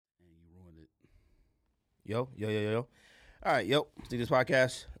Yo. All right, let's do this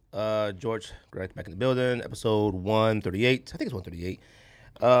podcast. George, Greg back in the building. Episode 138. I think it's 138.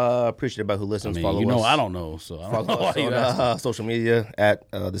 Appreciate everybody who listens. I mean, follow us. I don't know, so I don't know Follow why us on social media at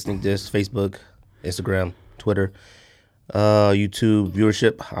Distinct Disc, Facebook, Instagram, Twitter, YouTube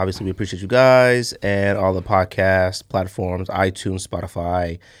viewership. Obviously, we appreciate you guys and all the podcast platforms: iTunes,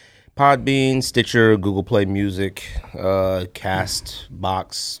 Spotify, Podbean, Stitcher, Google Play Music, Cast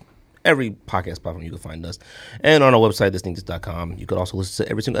Box. Every podcast platform you can find us. And on our website, distinctdisc.com. You could also listen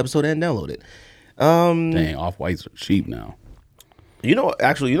to every single episode and download it. Dang, Off-Whites are cheap now. You know what I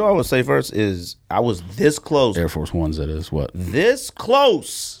want to say first is I was this close. Air Force Ones, that is. What? This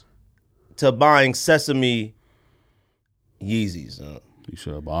close to buying Sesame Yeezys. You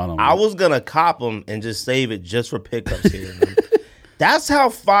should have bought them. I was going to cop them and just save it just for pickups here. That's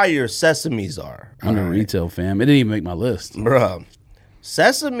how fire Sesames are. Under retail, fam. It didn't even make my list. Bruh.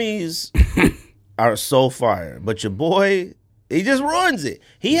 Sesames are so fire, but your boy, he just ruins it.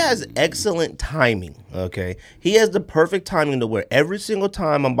 He has excellent timing, okay? He has the perfect timing to where every single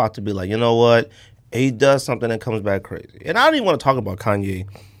time I'm about to be like, you know what? He does something that comes back crazy. And I don't even want to talk about Kanye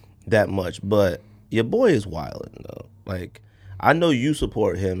that much, but your boy is wilding, though. Like, I know you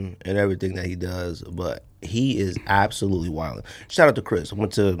support him and everything that he does, but he is absolutely wilding. Shout out to Chris.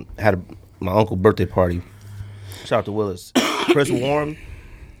 I had my uncle's birthday party. Shout out to Willis. Chris Warren,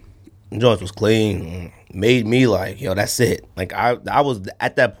 Jones was clean, made me like, yo, that's it. Like, I was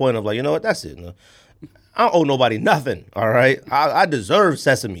at that point of like, you know what, that's it. I don't owe nobody nothing, all right? I deserve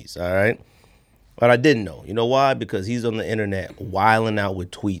Sesames, all right? But I didn't know. You know why? Because he's on the internet wilding out with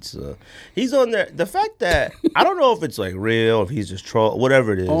tweets. He's on there. The fact that, I don't know if it's like real, if he's just troll,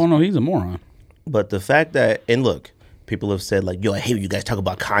 whatever it is. Oh, no, he's a moron. But the fact that, and look, people have said, like, yo, I hate when you guys talk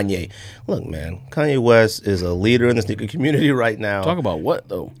about Kanye. Look, man, Kanye West is a leader in the sneaker community right now. Talk about what,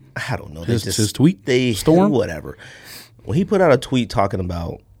 though? I don't know. His tweet? Storm? Whatever. When he put out a tweet talking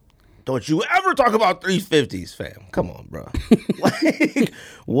about, don't you ever talk about 350s, fam. Come on, bro. Like,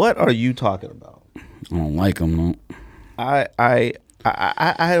 what are you talking about? I don't like him, no. I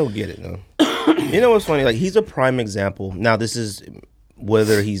don't get it, no. You know what's funny? Like, he's a prime example. Now, this is...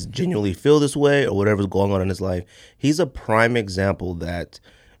 whether he's genuinely feel this way or whatever's going on in his life, he's a prime example that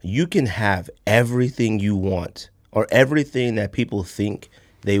you can have everything you want or everything that people think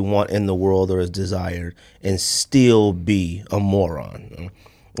they want in the world or is desired and still be a moron.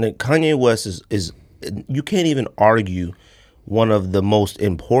 Like Kanye West is you can't even argue one of the most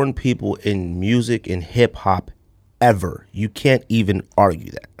important people in music and hip hop ever. You can't even argue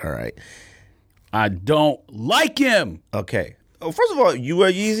that, all right? I don't like him. Okay. First of all, you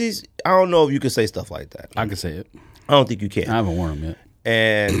wear Yeezys. I don't know if you can say stuff like that. I can say it. I don't think you can. I haven't worn them yet.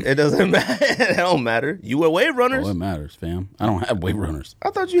 And it doesn't matter. It don't matter. You wear wave runners. Oh, it matters, fam. I don't have wave runners. I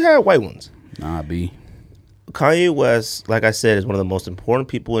thought you had white ones. Nah, B. Kanye West, like I said, is one of the most important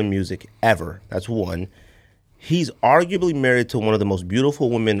people in music ever. That's one. He's arguably married to one of the most beautiful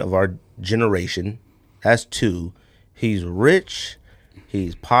women of our generation. That's two. He's rich.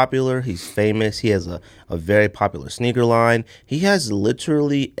 He's popular. He's famous. He has a very popular sneaker line. He has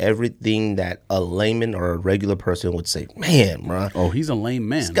literally everything that a layman or a regular person would say. Man, bro. Oh, he's a lame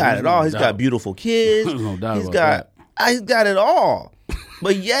man. He's got it all. He's got beautiful kids. There's no doubt He's about that. He's got it all.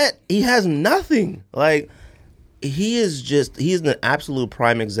 But yet, he has nothing. Like, he's an absolute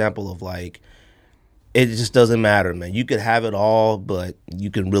prime example of, like, it just doesn't matter, man. You could have it all, but you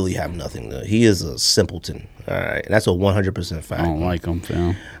can really have nothing. He is a simpleton, all right? And that's a 100% fact. I don't like him,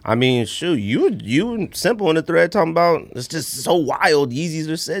 fam. I mean, shoot, you simple in the thread talking about it's just so wild. Yeezys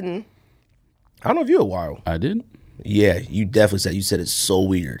are sitting. I don't know if you're wild. I did? Yeah, you definitely said it's so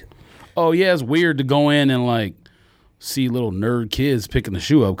weird. Oh, yeah, it's weird to go in and, like, see little nerd kids picking the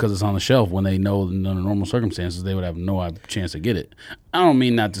shoe up because it's on the shelf when they know in under normal circumstances they would have no chance to get it. I don't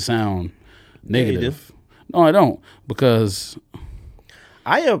mean not to sound negative. No, I don't, because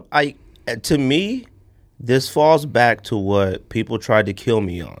to me, this falls back to what people tried to kill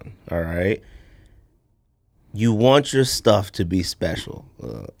me on, all right? You want your stuff to be special.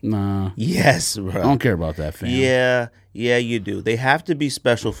 Nah. Yes, bro. I don't care about that, fam. Yeah, you do. They have to be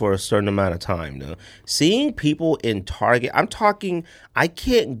special for a certain amount of time, though. Seeing people in Target, I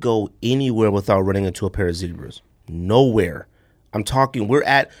can't go anywhere without running into a pair of zebras. Nowhere. I'm talking, we're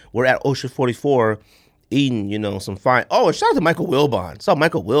at Ocean 44 eating, some fine. Oh, and shout out to Michael Wilbon. Saw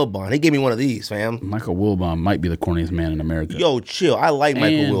Michael Wilbon. He gave me one of these, fam. Michael Wilbon might be the corniest man in America. Yo, chill. I like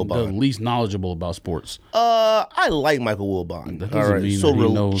Michael Wilbon. The least knowledgeable about sports. I like Michael Wilbon. That doesn't mean that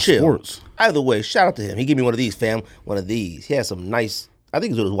he knows chill. Sports. Either way, shout out to him. He gave me one of these, fam. One of these. He had some nice, I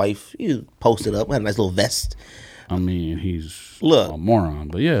think it was with his wife. He posted up. Had a nice little vest. I mean, he's Look. a moron.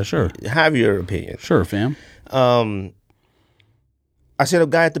 But yeah, sure. Have your opinion. Sure, fam. I seen a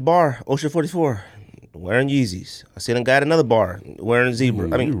guy at the bar, Ocean 44, wearing Yeezys. I seen a guy at another bar wearing Zebra.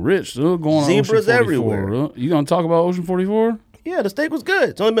 I You mean, rich, dude, going Zebras on Ocean 44, everywhere. dude. You gonna talk about Ocean 44? yeah, the steak was good.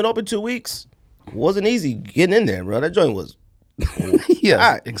 It's only been open 2 weeks. Wasn't easy getting in there, bro. That joint was.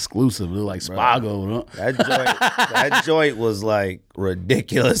 Yeah, exclusive. Dude, like Spago. That joint was like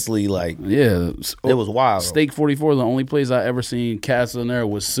ridiculously like. Yeah, It was wild. Steak 44, the only place I ever seen cats in there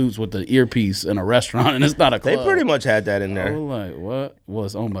with suits with the earpiece in a restaurant, and it's not a club. They pretty much had that in I there. was like, what? Well,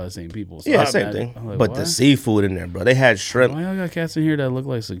 it's owned by the same people. So Yeah, I same imagine- thing. I'm like, But what? the seafood in there, bro. They had shrimp. Why y'all got cats in here that look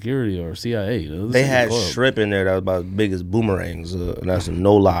like security or CIA? This They is a had club. shrimp in there that was about as big as boomerangs, and that's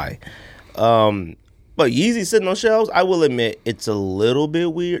no lie. But Yeezy sitting on shelves, I will admit, it's a little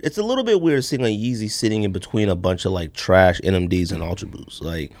bit weird. It's a little bit weird seeing a Yeezy sitting in between a bunch of like trash NMDs and Ultra Boosts,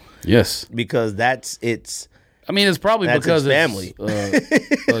 like Yes. because it's I mean, it's probably That's because his family. All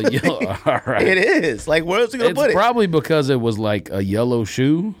right. it is like where else are you gonna It's put it? probably because it was like a yellow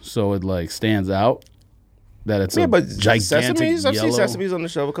shoe, so it like stands out. That it's Yeah, a but gigantic Sesames, I've yellow. seen Sesames on the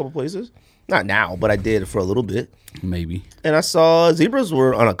shelf a couple places. Not now, but I did for a little bit. Maybe And I saw Zebras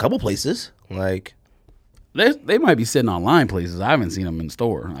were on a couple places. Like they might be sitting online places. I haven't seen them in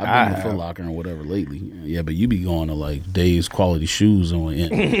store. I've I been to have. Foot Locker or whatever lately. Yeah, but you be going to like Dave's Quality Shoes and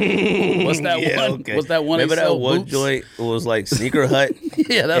what's that yeah, one? okay. What's that one? Remember they that sell one boots? joint was like Sneaker Hut?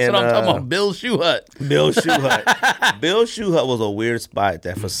 Yeah, that's And, what I'm talking about. Bill's Shoe Hut. Bill Shoe Hut. Bill Shoe Hut was a weird spot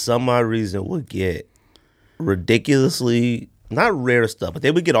that for some odd reason would get ridiculously not rare stuff, but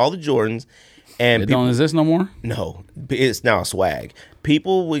they would get all the Jordans and It don't exist no more. no, it's now swag.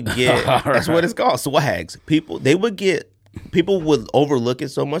 People would get that's what it's called, swags. People would overlook it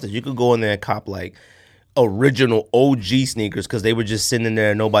so much that you could go in there and cop like original OG sneakers because they were just sitting in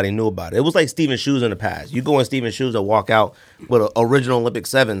there and nobody knew about it. It was like Steven Shoes in the past. You go in Steven Shoes and walk out with original Olympic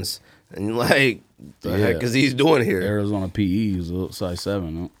 7s and you're like, the heck is he's doing here? Arizona PEs, size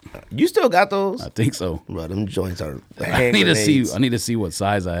 7. You still got those? I think so. Bro, them joints are I need to see what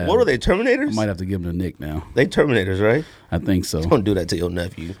size I have. What are they, Terminators? I might have to give them a nick now. They Terminators, right? I think so. Don't do that to your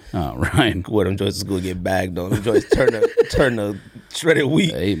nephew. Oh, right. Wear them joints to school, get bagged on. Them joints turn the shredded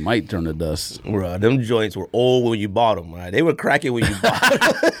wheat. It might turn to dust. Bro, them joints were old when you bought them, right? They were cracking when you bought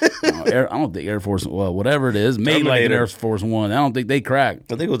them. I don't think Air Force, well, whatever it is, made like an Terminator. Air Force One. I don't think they crack.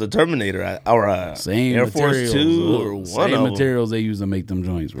 I think it was the Terminator or Same Air Force materials, 2 or one same of materials they use to make them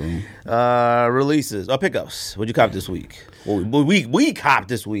joints, bro. them. Releases or pickups. What'd you cop this week? Well, we copped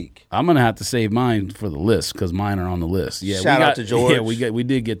this week. I'm gonna have to save mine for the list because mine are on the list. Yeah, Shout out to George. Yeah, we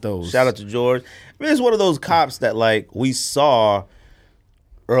did get those. Shout out to George. I mean, it's one of those cops that like we saw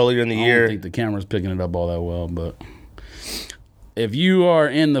earlier in the I year. don't think the camera's picking it up all that well, but if you are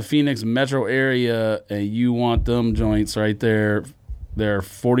in the Phoenix metro area and you want them joints right there, they're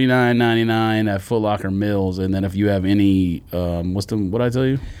 $49.99 at Foot Locker Mills, and then if you have any, what I tell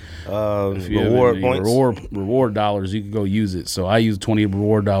you? If you have Reward any points. reward dollars, you can go use it. So I used 20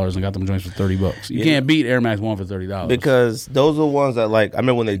 reward dollars and got them joints for $30. You can't beat Air Max 1 for $30 Because those are ones that like I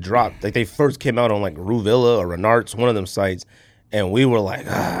remember when they dropped, like they first came out on like Ruvilla or Renart's, one of them sites, and we were like,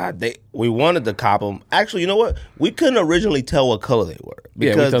 we wanted to cop them. Actually, you know what? We couldn't originally tell what color they were Yeah, we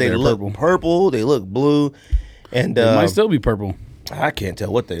because thought they they were look purple, they look blue, and It might still be purple. I can't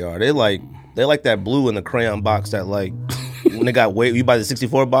tell what they are. They like that blue in the crayon box that like when they got you buy the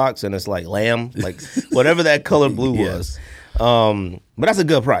 64 box and it's like lamb, like whatever that color blue was. But that's a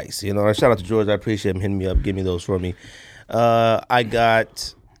good price, you know. Shout out to George. I appreciate him hitting me up, give me those for me. I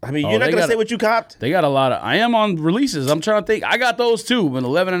mean, you're not gonna say what you copped? They got a lot of. I am on releases. I'm trying to think. I got those too, but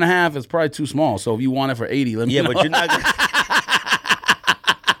 11 and a half is probably too small. So if you want it for 80, let me know. Yeah, but you're not gonna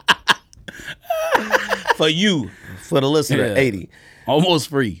for you, for the listener, Yeah. 80. Almost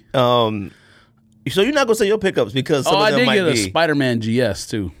free. So you're not gonna say your pickups because some Oh, of I them did might get a be. Spider-Man GS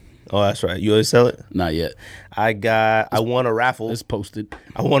too. Oh, that's right. You always sell it. Not yet. I won a raffle. It's posted.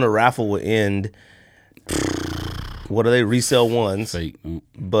 I won a raffle with End. What are they? Resale ones. Fake.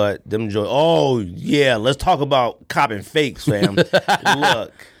 But them joy. Oh yeah, let's talk about copping fakes, fam.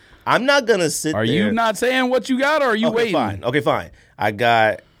 Look, I'm not gonna sit. Are there. you not saying what you got, or are you Okay, waiting? fine. Okay, fine. I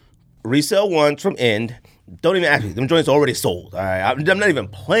got resale ones from End. Don't even ask me. Them joints already sold. All right, I'm not even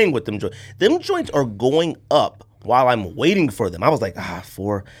playing with them joints. Them joints are going up while I'm waiting for them. I was like,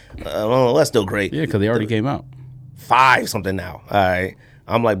 4. Well, that's still great. Yeah, because they already came out. 5 something now. All right.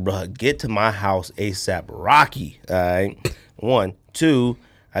 I'm like, bro, get to my house ASAP, Rocky. All right. 1, 2.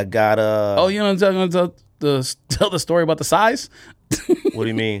 I got Oh, you know, tell the story about the size. What do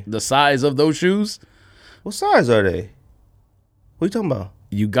you mean? The size of those shoes. What size are they? What are you talking about?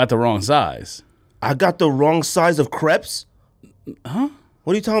 You got the wrong size. I got the wrong size of crepes? Huh?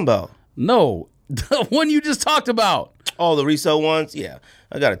 What are you talking about? No, the one you just talked about. Oh, the resale ones? Yeah.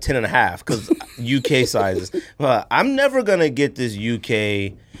 I got a 10.5 because UK sizes. I'm never going to get this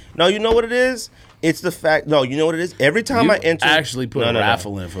UK. No, you know what it is? It's the fact. No, you know what it is? Every time I enter. Actually put a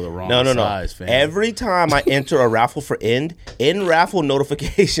raffle in for the wrong size, fam. Every time I enter a raffle for end, raffle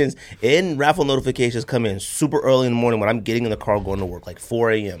notifications come in super early in the morning when I'm getting in the car going to work, like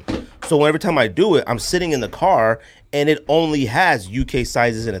 4 a.m. So every time I do it, I'm sitting in the car and it only has UK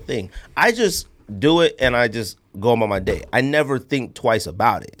sizes in a thing. I just do it and I just go about my day. I never think twice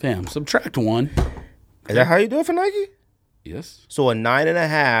about it. Fam, subtract 1. Is that how you do it for Nike? Yes. So a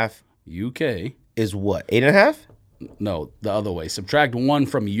 9.5 UK is what? 8.5? No, the other way. Subtract 1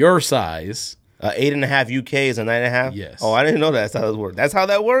 from your size. 8.5 UK is a 9.5? Yes. Oh, I didn't know that's how that works. That's how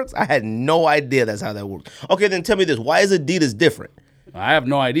that works? I had no idea that's how that works. Okay, then tell me this. Why is Adidas different? I have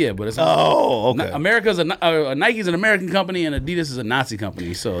no idea, but it's okay. America's Nike's an American company and Adidas is a Nazi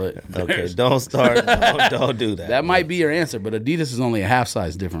company. So okay, don't start. don't do that. That might be your answer, but Adidas is only a half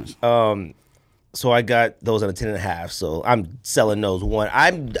size difference. So I got those at a 10.5. So I'm selling those.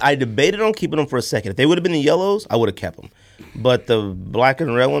 I debated on keeping them for a second. If they would have been the yellows, I would have kept them. But the black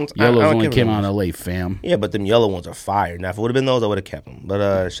and red ones, yellows only came out in LA, fam. Yeah, but them yellow ones are fire. Now if it would have been those, I would have kept them.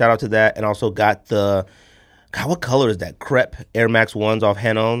 But shout out to that, and also got the. God, what color is that? Crepe Air Max 1s off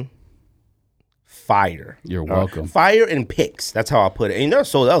Hanon. Fire. You're welcome. Fire and picks. That's how I put it. And they're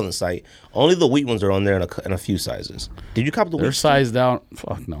sold out on the site. Only the wheat ones are on there in a few sizes. Did you cop the wheat? They're sized out.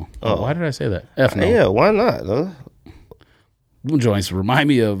 Fuck no. Oh. Why did I say that? F no. Yeah, why not? Them joints remind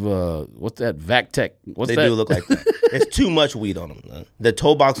me of, what's that? VacTech. They do look like that. There's too much wheat on them. The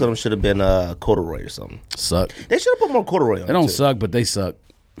toe box on them should have been corduroy or something. Suck. They should have put more corduroy on them. They don't suck, but they suck.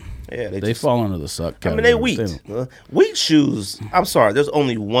 Yeah, they fall under the suck category. I mean, they wheat. Wheat shoes. I'm sorry. There's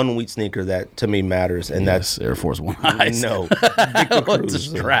only one wheat sneaker that to me matters, and that's Air Force One highs. No, Victor Cruz.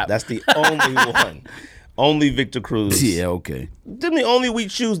 Strap. That's the only one. Only Victor Cruz. Yeah, okay. Them the only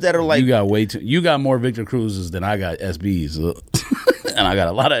wheat shoes that are like. You got more Victor Cruzes than I got SBs, and I got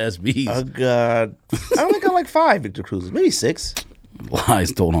a lot of SBs. Oh God, I only got like 5 Victor Cruzes, maybe 6.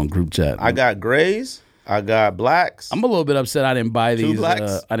 Lies told on group chat. I got grays. I got blacks. I'm a little bit upset I didn't buy these.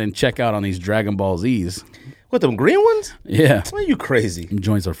 Blacks. I didn't check out on these Dragon Ball Z's. What, them green ones? Yeah. Are you crazy? Them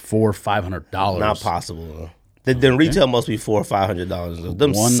joints are $400-$500. Not possible. Then retail must be $400 or $500.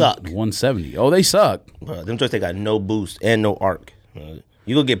 Them suck. $170. Oh, they suck. Bro, them joints, they got no boost and no arc.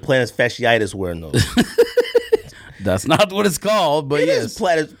 You gonna get plantar fasciitis wearing those. That's not what it's called, but yes. It is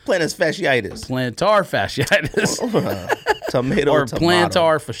plantar fasciitis. Plantar fasciitis. Tomato or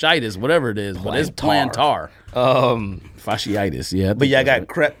plantar fasciitis, whatever it is, but it's plantar. Fasciitis, yeah. But yeah, I got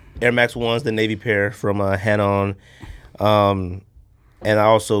Crepe Air Max 1s, the navy pair from Hanon. And I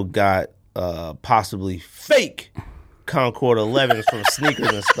also got possibly fake Concord 11s from sneakers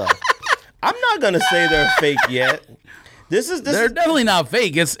and stuff. I'm not going to say they're fake yet. They're definitely not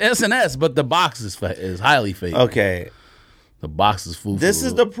fake. It's S&S, but the box is highly fake. Okay. The box is fool. This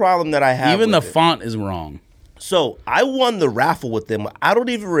is the problem that I have. Even the font is wrong. So I won the raffle with them. I don't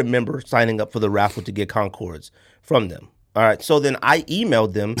even remember signing up for the raffle to get Concords from them. All right. So then I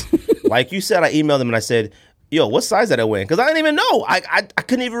emailed them. Like you said, I emailed them and I said, yo, what size did I wear? Because I didn't even know. I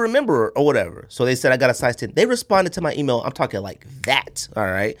couldn't even remember or whatever. So they said I got a size 10. They responded to my email. I'm talking like that. All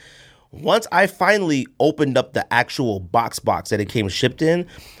right. Once I finally opened up the actual box that it came shipped in,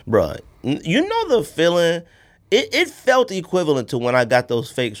 bruh, you know the feeling. It felt equivalent to when I got those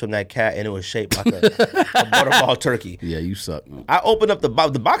fakes from that cat and it was shaped like a butterball turkey. Yeah, you suck, man. I opened up the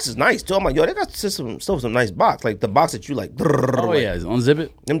box. The box is nice too. I'm like, yo, they got some nice box. Like the box that you like. Oh yeah, unzip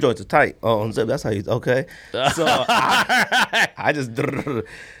it. Them joints are tight. Oh, unzip. That's how you. Okay. So I just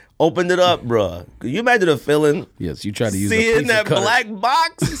opened it up, bro. Could you imagine the feeling? Yes, you tried to use seeing that black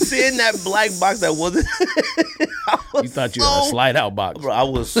box. Seeing that black box that wasn't. You thought you had a slide out box, bro. I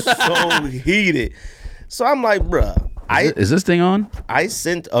was so heated. So I'm like, bruh. Is this thing on? I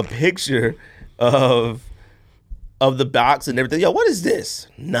sent a picture of the box and everything. Yo, what is this?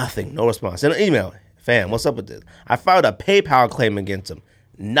 Nothing. No response. Send an email. Fam, what's up with this? I filed a PayPal claim against him.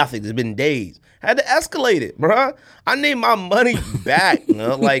 Nothing. It's been days. I had to escalate it, bruh. I need my money back. You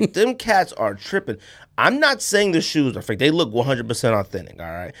know? Like, them cats are tripping. I'm not saying the shoes are fake. They look 100% authentic,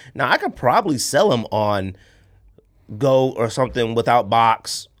 all right? Now, I could probably sell them on Go or something without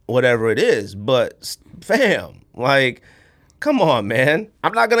box, whatever it is. But, fam, like, come on, man.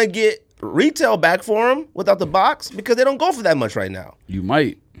 I'm not going to get retail back for them without the box because they don't go for that much right now. You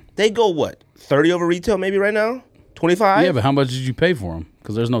might. They go, what, 30 over retail maybe right now? 25? Yeah, but how much did you pay for them?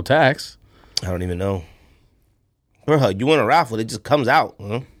 Because there's no tax. I don't even know. Bro, you win a raffle, it just comes out.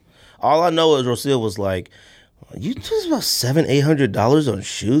 Huh? All I know is Rocio was like, you just about $700-800 on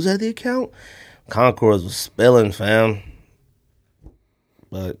shoes at the account? Concord was spilling, fam.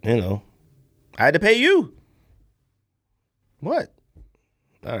 But, I had to pay you. What?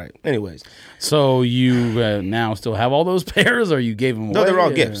 All right. Anyways. So you now still have all those pairs, or you gave them away? No, they were all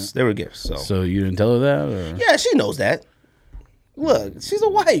gifts. They were gifts. So you didn't tell her that? Or? Yeah, she knows that. Look, she's a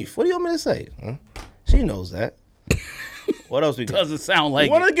wife. What do you want me to say? Huh? She knows that. What else we got? Doesn't sound like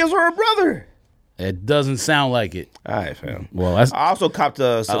One it. of the gifts for her brother. It doesn't sound like it. All right, fam. Well, I also copped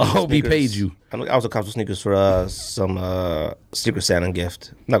some I hope sneakers. he paid you. I also copped some sneakers for some Secret Santa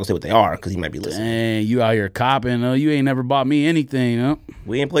gift. I'm not going to say what they are because he might be listening. Dang, you out here copping. You ain't never bought me anything, huh?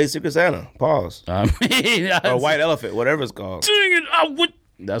 We ain't played Secret Santa. Pause. I mean, Or White Elephant, whatever it's called. Dang it, I would.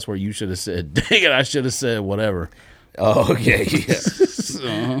 That's where you should have said, dang it, I should have said whatever. Oh, okay.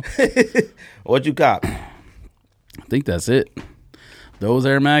 Yeah. What'd you cop? I think that's it. Those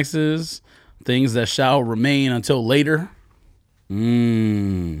Air Maxes, things that shall remain until later.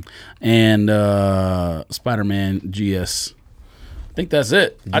 And Spider-Man GS. I think that's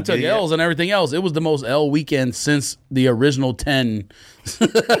it. I took L's and everything else. It was the most L weekend since the original 10.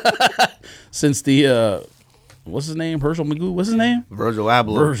 Since the, what's his name? Herschel Magoo? What's his name? Virgil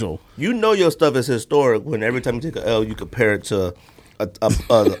Abloh. Virgil. You know your stuff is historic when every time you take an L, you compare it to a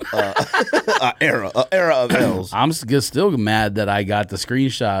era of L's. I'm still mad that I got the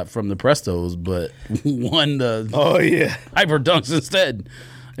screenshot from the Prestos, but won the Hyper Dunks instead.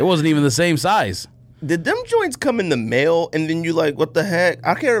 It wasn't even the same size. Did them joints come in the mail and then you like, what the heck?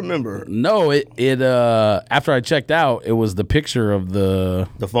 I can't remember. No, it after I checked out, it was the picture of the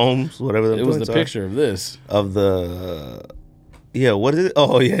foams, whatever. It was the picture of this. Of the what is it?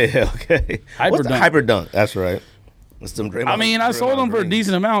 Oh yeah, okay. What's the Hyper Dunk? That's right. I mean, I sold them for a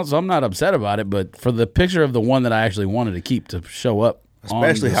decent amount, so I'm not upset about it. But for the picture of the one that I actually wanted to keep to show up,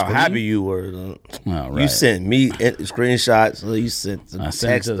 especially how happy you were. You sent me screenshots. You sent the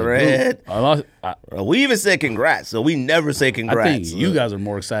text thread. We even said congrats, so we never say congrats. I think you guys are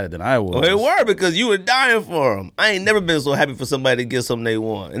more excited than I was. Well, they were because you were dying for them. I ain't never been so happy for somebody to get something they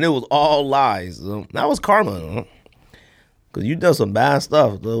want, and it was all lies. That was karma, because you done some bad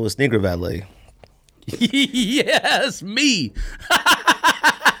stuff though, with Sneaker Valet. Yes, me.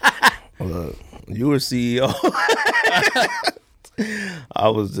 You were CEO. I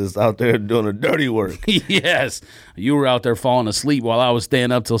was just out there doing the dirty work. Yes, you were out there falling asleep while I was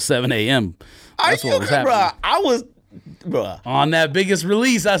staying up till 7 a.m. That's what was happening. On that biggest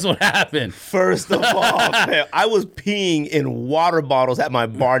release, that's what happened. First of all, man, I was peeing in water bottles at my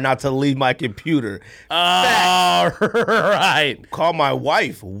bar not to leave my computer. Right. Call my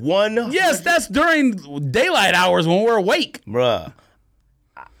wife. Yes, that's during daylight hours when we're awake. Bruh.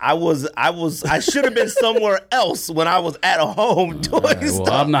 I should have been somewhere else when I was at home doing stuff.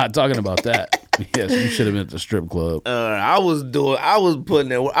 Well, I'm not talking about that. Yes, you should have been at the strip club. I was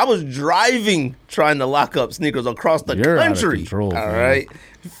driving trying to lock up sneakers across the country. Out of control, all right?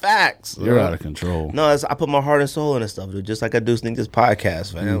 Facts. You're out of control. No, I put my heart and soul in this stuff, dude. Just like I do Sneakers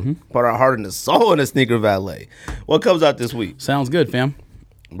podcast, fam. Put our heart and the soul in the Sneaker Valet. What comes out this week? Sounds good, fam.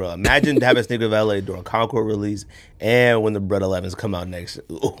 Bro, imagine having Sneaker Valet during Concord release and when the Bread 11s come out next.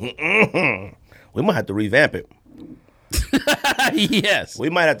 We might have to revamp it. Yes. We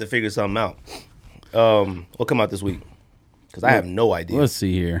might have to figure something out. What come out this week? Because I have no idea. Let's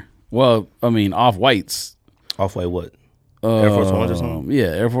see here. Well, I mean, Off-Whites. Off-White what? Air Force Ones or something? Yeah,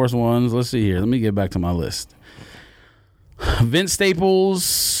 Air Force Ones. Let's see here. Let me get back to my list. Vince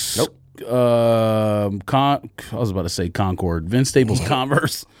Staples. Nope. I was about to say Concord. Vince Staples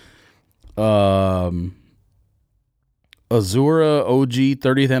Converse. Azura OG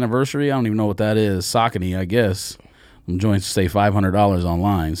 30th anniversary. I don't even know what that is. Saucony, I guess. I'm joints say $500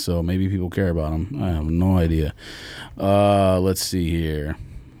 online, so maybe people care about them. I have no idea. Let's see here.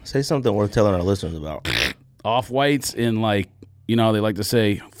 Say something worth telling our listeners about. Off-Whites in they like to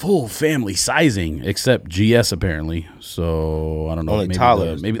say full family sizing, except GS apparently. So I don't know. Only maybe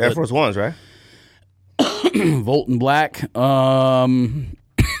toddlers. Maybe Air Force Ones, right? Volton Black,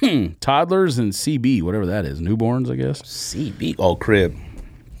 toddlers and CB, whatever that is, newborns, I guess. CB, crib.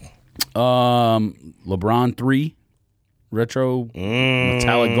 LeBron 3, retro,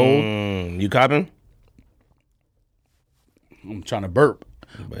 metallic gold. You copping? I'm trying to burp.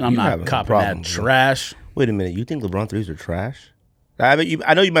 I'm not copping that trash. Wait a minute, you think LeBron 3s are trash? I mean,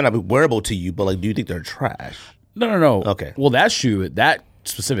 I know you might not be wearable to you, but do you think they're trash? No. Okay. Well, that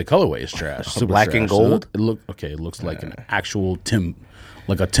specific colorway is trash. Super black trash. and gold. So it looks like an actual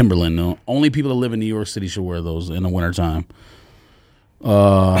like a Timberland. Only people that live in New York City should wear those in the wintertime.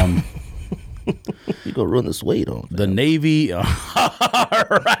 You gonna ruin the suede on The Navy, all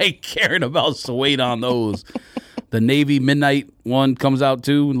right, caring about suede on those. The Navy Midnight one comes out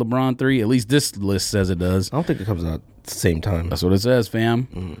too. LeBron 3. At least this list says it does. I don't think it comes out at the same time. That's what it says,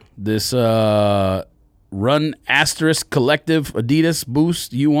 fam. This Run Asterisk Collective Adidas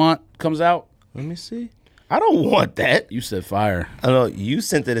Boost you want comes out. Let me see. I don't want that. You said fire. I know you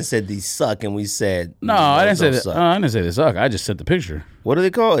sent it and said these suck, and we said No, I didn't say that. I didn't say they suck. I just sent the picture. What do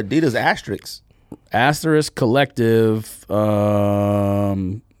they call it? Adidas Asterix. Asterisk Collective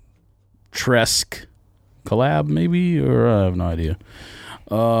Tresk collab maybe, or I have no idea.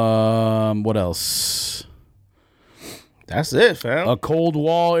 What else? That's it, fam. A Cold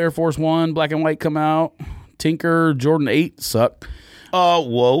Wall Air Force One black and white come out. Tinker Jordan 8 suck.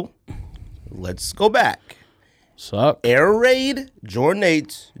 Whoa. Let's go back. Suck. Air Raid Jordan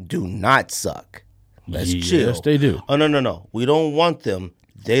 8s do not suck. Let's chill. Yes, they do. Oh, no. We don't want them.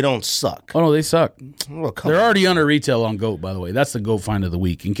 They don't suck. Oh no, they suck. Oh, they're already under retail on GOAT, by the way. That's the GOAT find of the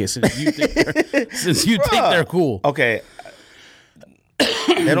week. In case since you think they're cool. Okay.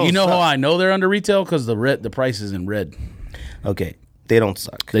 They don't you know suck. how I know they're under retail? Because the price is in red. Okay. They don't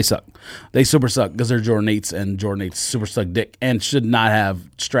suck. They suck. They super suck because they're Jordan 8s, and Jordan 8s super suck dick and should not have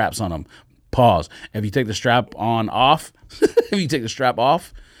straps on them. Pause. If you take the strap off,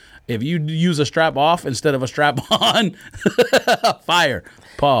 if you use a strap off instead of a strap on, fire.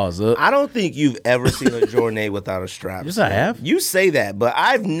 Pause. I don't think you've ever seen a Jordan 8 without a strap. Yes, I have. You say that, but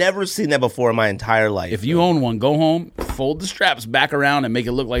I've never seen that before in my entire life. If you own one, go home, fold the straps back around, and make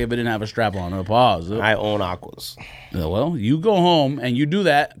it look like if it didn't have a strap on. Pause. I own Aquas. Well, you go home and you do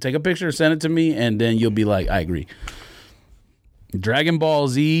that. Take a picture, send it to me, and then you'll be like, I agree. Dragon Ball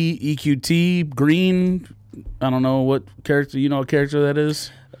Z, EQT, green. I don't know what character. You know what character that is?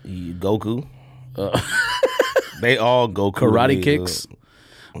 Goku. They all Goku. Karate kicks.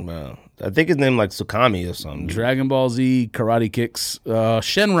 I think his name like Tsukami or something. Dragon Ball Z, karate kicks.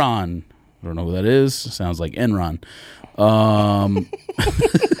 Shenron. I don't know who that is. Sounds like Enron.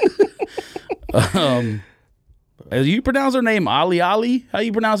 As you pronounce her name, Ali? How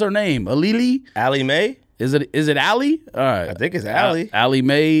you pronounce her name? Alili? Ali May? Is it Ali? All right. I think it's Ali. Ali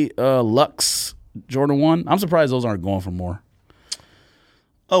May, Lux, Jordan 1. I'm surprised those aren't going for more.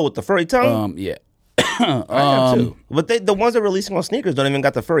 Oh, with the furry tongue? Yeah. I have too. But the ones that are releasing on sneakers don't even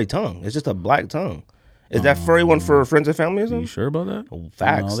got the furry tongue. It's just a black tongue. Is that furry one for friends and family or something? You sure about that?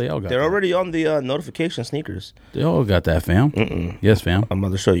 Facts. No, they all got They're that. already on the notification sneakers. They all got that, fam. Yes, fam. I'm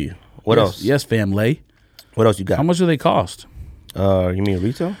about to show you. What else? Yes, fam, lay. What else you got? How much do they cost? You mean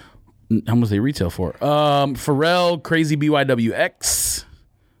retail? How much they retail for? Pharrell, Crazy BYWX.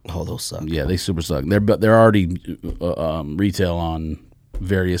 Oh, those suck. Yeah, they super suck. They're already retail on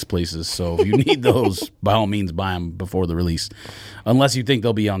various places. So if you need those, by all means, buy them before the release. Unless you think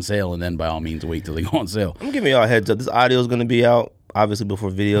they'll be on sale, and then by all means, wait till they go on sale. I'm giving y'all a heads up. This audio is going to be out, obviously, before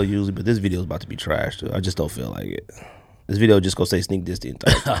video usually, but this video is about to be trash, too. I just don't feel like it. This video just going to say sneak this the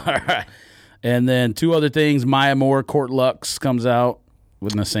entire time. All right. And then two other things. Maya Moore, Court Lux comes out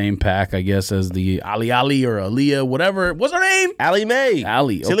within the same pack, I guess, as the Ali or Aaliyah, whatever. What's her name? Ali May.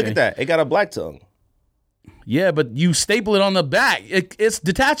 Ali. See, look okay. at that. It got a black tongue. Yeah, but you staple it on the back. It's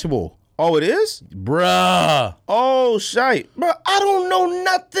detachable. Oh, it is? Bruh. Oh, shite. Bro, I don't know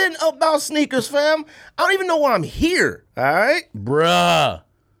nothing about sneakers, fam. I don't even know why I'm here. All right? Bruh.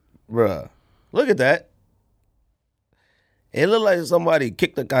 Look at that. It looked like somebody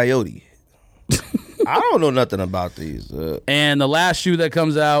kicked a coyote. I don't know nothing about these. And the last shoe that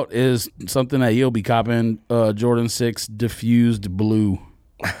comes out is something that you'll be copping, Jordan 6 Diffused Blue.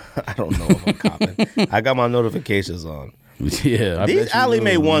 I don't know if I'm copping. I got my notifications on. Yeah. These Ali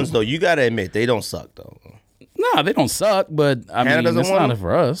Mae ones, though, you got to admit, they don't suck, though. No, they don't suck, but I Hannah mean, doesn't it's want not them?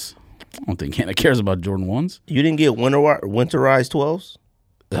 for us. I don't think Hannah cares about Jordan 1s. You didn't get winterized 12s?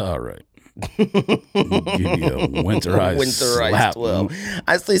 All right. Give you a winterized slap. 12.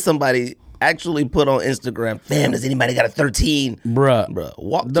 I see somebody actually put on Instagram, fam, does anybody got a 13? Bruh.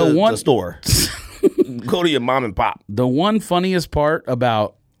 Walk to the store. Go to your mom and pop. The one funniest part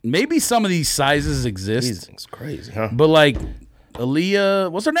about maybe some of these sizes exist. These things crazy, huh? But like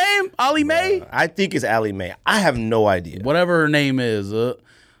Aaliyah, what's her name? Ali Mae? I think it's Ali Mae. I have no idea. Whatever her name is.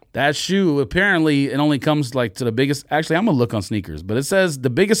 That shoe, apparently, it only comes like to the biggest. Actually, I'm going to look on sneakers. But it says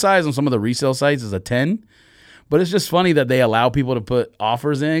the biggest size on some of the resale sites is a 10. But it's just funny that they allow people to put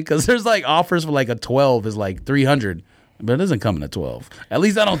offers in. Because there's like offers for like a 12 is like 300. But it doesn't come in a 12. At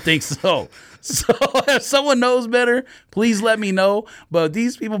least I don't think so. So if someone knows better, please let me know. But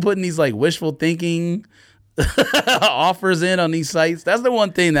these people putting these like wishful thinking offers in on these sites. That's the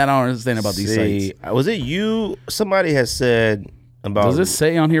one thing that I don't understand about these sites. Was it you? Somebody has said About Does it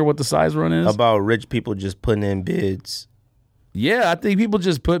say on here what the size run is? about rich people just putting in bids. Yeah, I think people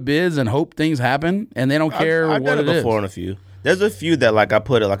just put bids and hope things happen, and they don't care I've what done it it before is. on a few. There's a few that like I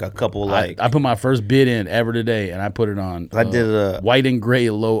put it like a couple like I put my first bid in ever today, and I put it on. I did a white and gray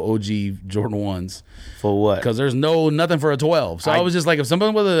low OG Jordan 1s for what? because there's nothing for a 12. So I was just like, if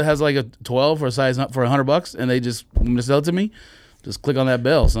someone has like a 12 for a size for $100, and they just want me to sell it to me, just click on that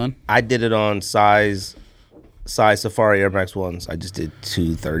bell, son. I did it on size Safari Air Max 1s. I just did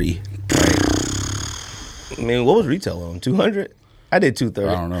 230. Right. I mean, what was retail on? 200? I did 230.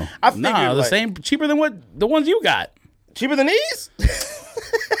 I don't know. I figured the same, cheaper than what the ones you got. Cheaper than these?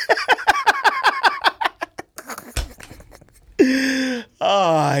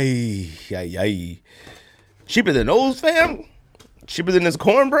 Ay. Cheaper than those, fam? Cheaper than this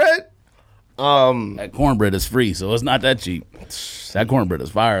cornbread? That cornbread is free, so it's not that cheap. That cornbread is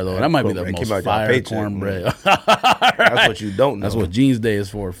fire, though. That might be the Cornbread came most out your fire paycheck, cornbread. That's what you don't know. That's what Jeans Day is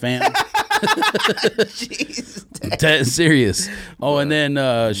for, fam. Jeez. Dead serious. Oh, and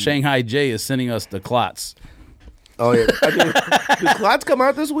then Shanghai J is sending us the clots. Oh, yeah. Did clots come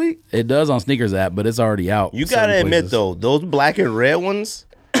out this week? It does on Sneakers app, but it's already out. You got to admit, though, those black and red ones.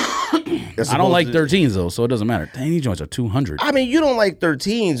 I don't like 13s, though, so it doesn't matter. Dang, these joints are 200. I mean, you don't like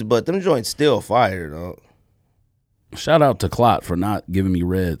 13s, but them joints still fire, though. Shout out to Clot for not giving me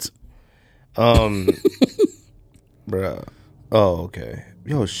reds. Bruh. Oh, okay.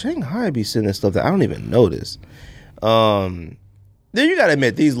 Yo, Shanghai be sending stuff that I don't even notice. Then you gotta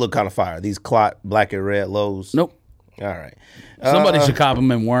admit, these look kind of fire. These Clot black and red lows. Nope. All right. Somebody should cop them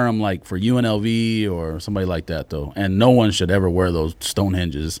and wear them like for UNLV or somebody like that, though. And no one should ever wear those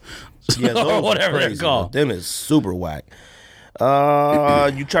Stonehenges Yeah, those or whatever crazy, they're called. Them is super whack.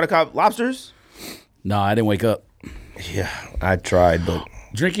 You try to cop lobsters? No, I didn't wake up. Yeah, I tried, but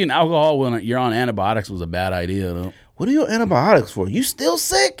Drinking alcohol when you're on antibiotics was a bad idea, though. what are your antibiotics for? You still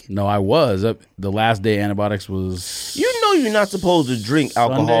sick? No, I was. The last day antibiotics was... You know you're not supposed to drink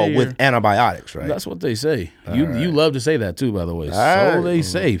alcohol Sunday with antibiotics, right? That's what they say. You love to say that, too, by the way. right. So they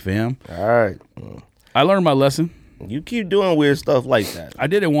say, fam. All right. I learned my lesson. You keep doing weird stuff like that. I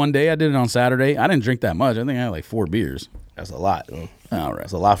did it one day. I did it on Saturday. I didn't drink that much. I think I had like 4 beers. That's a lot. All right.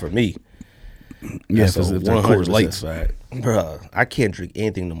 That's a lot for me. Yeah, That's if a they're Coors Lights. fact. Bruh, I can't drink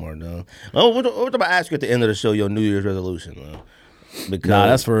anything no more, though. Oh, what about I ask you at the end of the show your New Year's resolution, though? Because Nah,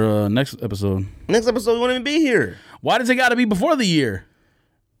 that's for next episode. next episode you won't even be here. Why does it got to be before the year?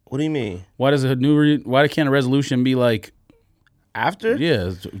 What do you mean? Why does why can't a resolution be like, After?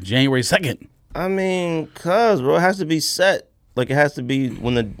 yeah, January 2nd? I mean, bro, it has to be set. Like it has to be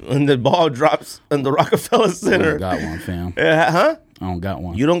when the ball drops in the Rockefeller I Center. don't got one, fam. Huh? I don't got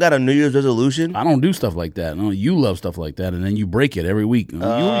one. You don't got a New Year's resolution? I don't do stuff like that. No, you love stuff like that, and then you break it every week.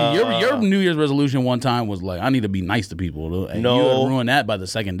 Your New Year's resolution one time was like, I need to be nice to people. And No. you had ruined that by the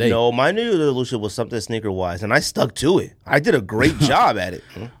second day. No, my New Year's resolution was something sneaker wise, and I stuck to it. I did a great job at it.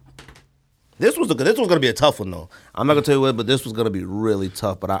 This was gonna be a tough one though. I'm not gonna tell you what, but this was gonna be really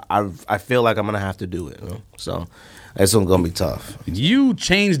tough. But I feel like I'm gonna have to do it. So this one's gonna be tough. You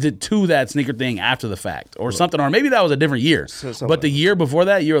changed it to that sneaker thing after the fact or something, or maybe that was a different year. But the year before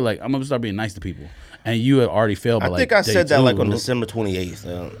that, you were like, I'm gonna start being nice to people. And you had already failed by I think I said that day like 2. on December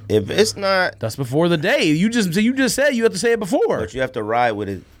 28th. If it's not, That's before the day. You just said you have to say it before. but you have to ride with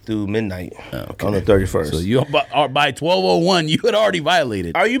it through midnight on the 31st. So you by 12:01, you had already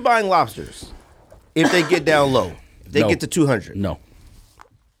violated. Are you buying lobsters if they get down low? If they No. get to 200. No.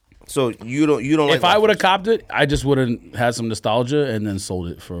 So you don't like. If I would have copped it, I just would have had some nostalgia and then sold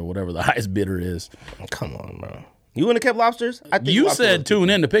it for whatever the highest bidder is. Come on, bro. You wouldn't have kept lobsters? I think You lobsters said was- tune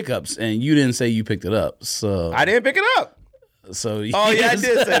in to pickups, and you didn't say you picked it up. So I didn't pick it up. So Oh yeah, I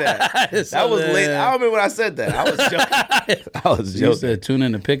did say that. That was late. I don't remember when I said that. I was joking. I was You joking. said tune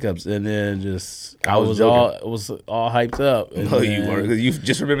in to pickups, and then just I was joking. all hyped up. And No, you then- weren't. 'Cause you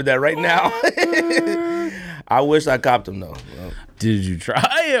just remembered that right now. I wish I copped them though. Did you try?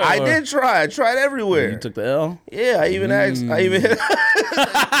 Or I did try. I tried everywhere. You took the L. Yeah, I even asked. I even.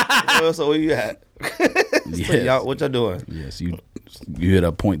 So where you at? Yes. What y'all doing? Yes, you hit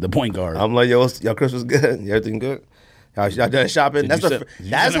the point guard. I'm like, yo, y'all Christmas good? Everything good? Y'all done shopping? Did you That's did you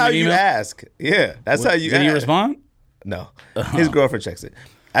that's send how him an you email? ask. Yeah, that's how you. Did he ask. respond? No, his girlfriend checks it.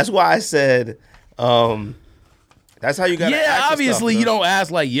 That's why I said. That's how you got. Yeah, obviously you don't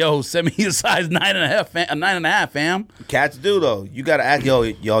ask like, yo, send me a size 9.5, fam. Cats do though. You gotta ask,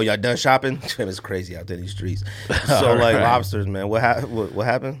 y'all done shopping? It's crazy out there in these streets. So like right. lobsters, man. What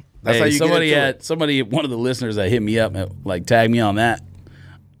happened? That's how Hey, you somebody, one of the listeners that hit me up and like tagged me on that.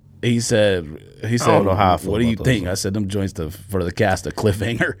 He said, don't know how I feel what do you about think? those. I said them joints for the cast a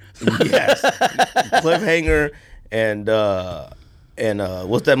cliffhanger. Yes, cliffhanger and And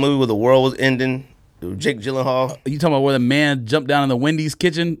what's that movie where the world was ending? Jake Gyllenhaal. You talking about where the man jumped down in the Wendy's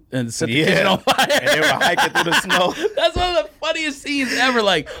kitchen and set the kitchen on fire? And they were hiking through the snow. That's one of the funniest scenes ever.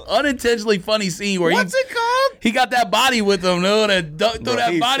 Like unintentionally funny scene where What's it called? he got that body with him, no, and threw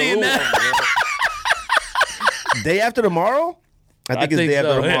that body in there. Day After Tomorrow? I think it's Day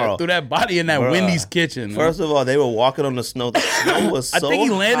After Tomorrow. Threw that body in that Wendy's kitchen. First of all, they were walking on the snow. The snow was so I think he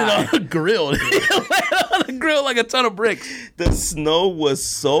landed high. on the grill. He landed on the grill like a ton of bricks. The snow was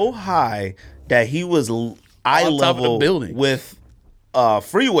so high that he was eye level with a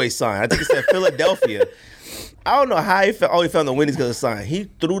freeway sign. I think it said Philadelphia. I don't know how he found. Oh, he found the Wendy's because of the sign. He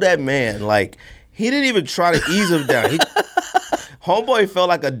threw that man like he didn't even try to ease him down. Homeboy felt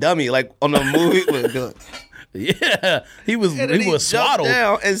like a dummy, like on the movie. Yeah, he was swaddled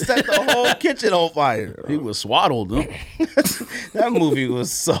down and set the whole kitchen on fire. He was swaddled. Huh? That movie was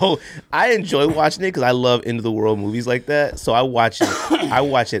so. I enjoy watching it because I love end of the world movies like that. So I watch it. I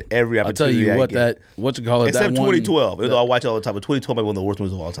watch it every opportunity. I'll tell you what you call it. Except that 2012. One, I watch it all the time. But 2012 might be one of the worst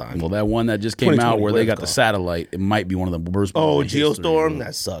movies of all time. Well, that one that just came out where they got the satellite. It might be one of the worst. Oh, Geostorm.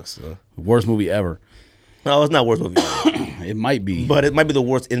 That sucks. Worst movie ever. No, it's not worst movie ever. It might be, but it might be the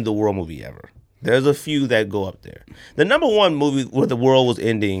worst end of the world movie ever. There's a few that go up there. The number one movie where the world was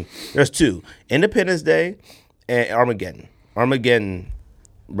ending, there's two. Independence Day and Armageddon. Armageddon,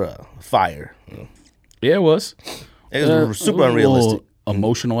 bruh, fire. Yeah, it was. It was super unrealistic.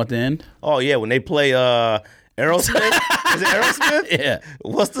 Emotional at the end. Oh, yeah, when they play Aerosmith. Is it Aerosmith? Yeah.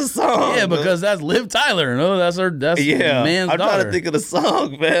 What's the song? Yeah, because that's Liv Tyler. No, that's her. That's man's I'm daughter. trying to think of the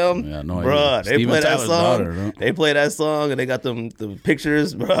song, fam. Yeah, no bruh, idea. they play that Tyler's song. Daughter, no? They play that song, and they got the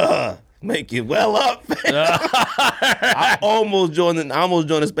pictures, bruh. Make you well up. I almost joined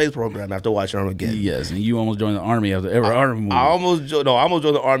the space program after watching Armageddon. Yes, and you almost joined the army after every army movie. I almost joined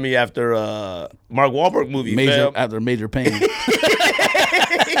the army after Mark Wahlberg movie. After Major Payne.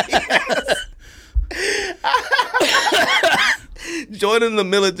 Joining the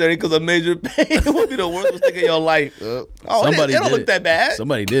military because of Major Payne would be the worst mistake of your life. Somebody it don't look that bad.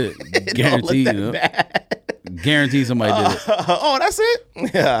 Somebody did it. Guaranteed. Guarantee somebody did it. Oh, that's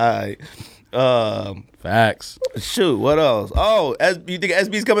it? Yeah, all right. Facts. Shoot, what else? Oh, you think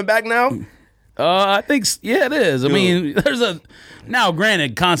SB's coming back now? I think, yeah, it is. I mean, now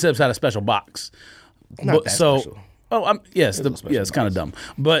granted, Concepts had a special box. Not that special. Oh, it's kind of dumb.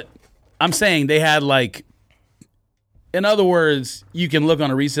 But I'm saying they had in other words, you can look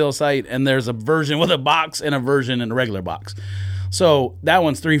on a resale site and there's a version with a box and a version in a regular box. So that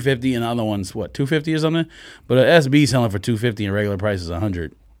one's $350 and the other one's what, $250 or something? But an SB selling for $250 and regular price is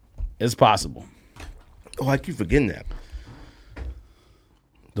 $100. It's possible. Oh, I keep forgetting that.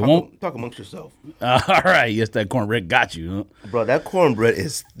 Talk amongst yourself. All right, yes, that cornbread got you, huh? Bro, that cornbread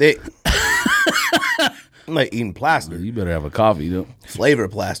is thick. I'm like eating plaster. You better have a coffee, though. Flavor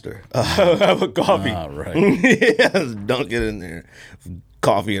plaster. Have a coffee. All right. Yes, dunk it in there.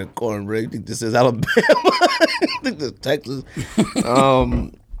 Coffee and cornbread. You think this is Alabama? I think this is Texas.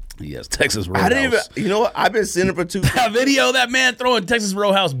 Yes, Texas Roadhouse. I didn't even. You know what? I've been seeing it for 2 years. That video, that man throwing Texas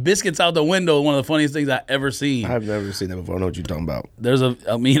Roadhouse biscuits out the window, one of the funniest things I've ever seen. I've never seen that before. I know what you're talking about.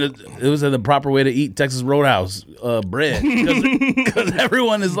 It was the proper way to eat Texas Roadhouse bread because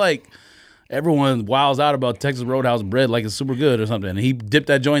everyone wows out about Texas Roadhouse bread like it's super good or something. And he dipped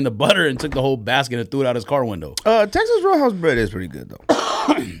that joint in the butter and took the whole basket and threw it out his car window. Texas Roadhouse bread is pretty good though.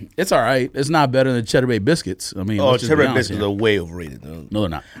 It's all right. It's not better than Cheddar Bay biscuits. I mean, Cheddar Bay biscuits are way overrated. No, they're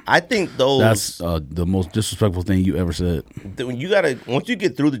not. I think those. That's the most disrespectful thing you ever said. When once you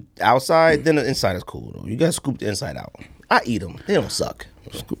get through the outside, then the inside is cool though. You gotta scoop the inside out. I eat them. They don't suck.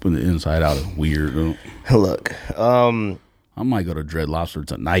 Scooping the inside out is weird. Look, I might go to Dread Lobster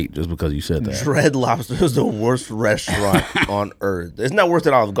tonight just because you said that. Dread Lobster is the worst restaurant on earth. It's not worse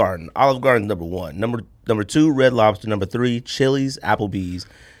than Olive Garden. Olive Garden's number 1. Number 2, Red Lobster. Number 3, Chili's, Applebee's.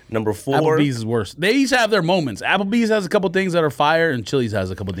 Number 4, Applebee's is worse. They each have their moments. Applebee's has a couple things that are fire, and Chili's has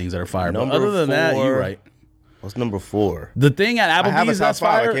a couple things that are fire. But other than that, you're right. What's number 4? The thing at Applebee's that's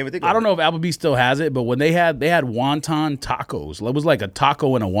fire. I don't know if Applebee's still has it, but when they had wonton tacos. It was like a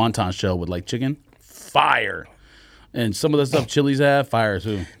taco in a wonton shell with chicken. Fire. And some of the stuff Chili's have, fire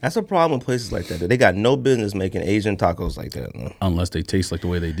too. That's a problem in places like that. They got no business making Asian tacos like that. No. Unless they taste like the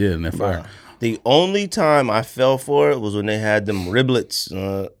way they did and they're fire. The only time I fell for it was when they had them riblets.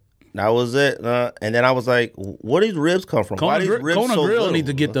 That was it. And then I was like, where do these ribs come from? Why these ribs Kona so Grill little? need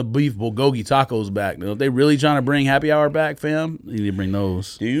to get the beef bulgogi tacos back. If they really trying to bring happy hour back, fam, they need to bring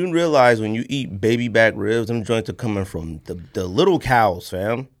those. Do you realize when you eat baby back ribs, them joints are coming from the little cows,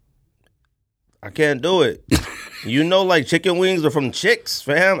 fam? I can't do it. Chicken wings are from chicks,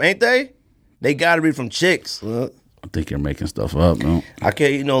 fam, ain't they? They gotta be from chicks. I think you're making stuff up, no? I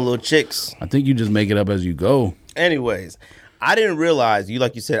can't eat no little chicks. I think you just make it up as you go. Anyways, I didn't realize,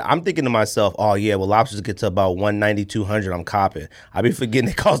 like you said, I'm thinking to myself, oh yeah, well, lobsters get to about 190, 200, I'm copping. I be forgetting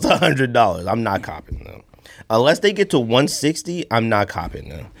it costs $100. I'm not copping, no. Unless they get to 160, I'm not copping,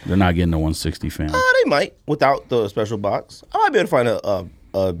 no. They're not getting the 160, fam. They might, without the special box. I might be able to find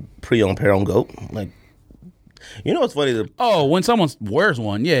a pre-owned pair on GOAT. Like, you know what's funny? When someone wears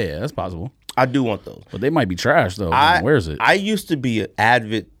one, yeah, that's possible. I do want those. But they might be trash, though. Where's it? I used to be an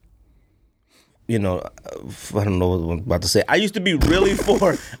avid, I don't know what I'm about to say. I used to be really in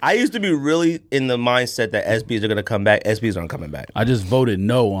the mindset that SBs are going to come back. SBs aren't coming back. I just voted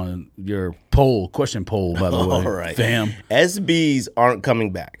no on your question poll, by the way. All right. Fam. SBs aren't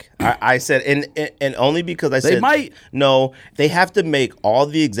coming back. I said, and only because I said. They might. No, they have to make all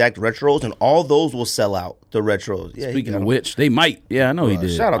the exact retros, and all those will sell out, the retros. Yeah, Speaking of which, they might. Yeah, I know he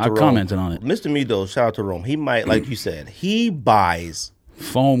did. Shout out to I Rome. Commented on it. Mr. Mido, shout out to Rome. He might, like you said, he buys.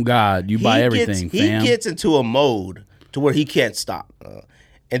 Foam God, you buy everything, fam. He gets into a mode to where he can't stop.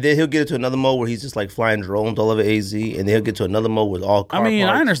 And then he'll get into another mode where he's just like flying drones all over AZ. And then he'll get to another mode with all car parts.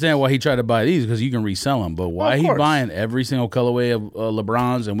 I understand why he tried to buy these because you can resell them. But why he buying every single colorway of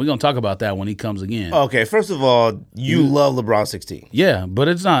LeBron's? And we're going to talk about that when he comes again. Okay, first of all, you love LeBron 16. Yeah, but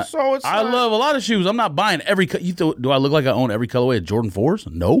it's not. So it's I love a lot of shoes. I'm not buying every. Do I look like I own every colorway of Jordan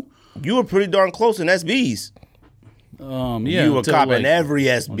 4s? No. You were pretty darn close in SBs. Yeah, you were copping every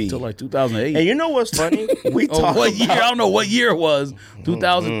SB until like 2008. And you know what's funny? We talked what year? I don't know what year it was.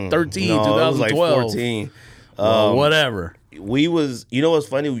 2013, 2012, it was like 14. Whatever. You know what's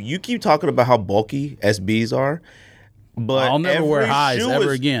funny? You keep talking about how bulky SBs are, but I'll never wear highs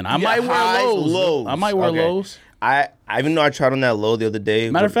ever again. I might wear lows. I might wear lows. I even though I tried on that low the other day.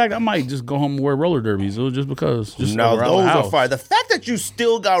 Matter of fact, I might just go home and wear roller derbies just because. No, those are fire. The fact that you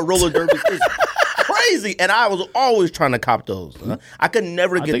still got roller derbies is crazy, and I was always trying to cop those. I could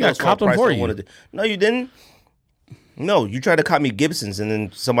never get those for the price I wanted. No, you didn't. No, you tried to cop me Gibsons, and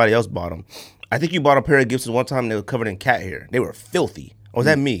then somebody else bought them. I think you bought a pair of Gibsons one time. And they were covered in cat hair. They were filthy. Or was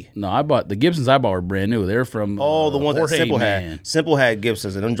that me? No, I bought the Gibsons. I bought were brand new. They're from the ones that Simple had. Simple had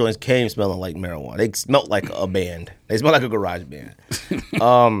Gibsons, and them joints came smelling like marijuana. They smelled like a band. They smelled like a garage band.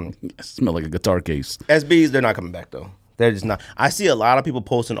 Smell like a guitar case. SBs, they're not coming back though. They're just not. I see a lot of people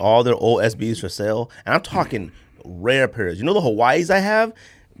posting all their old SBs for sale, and I'm talking rare pairs. You know the Hawaiis I have?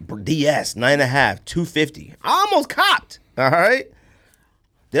 DS 9.5, $250. I almost copped. All right.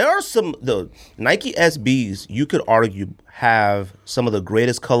 There are the Nike SBs, you could argue, have some of the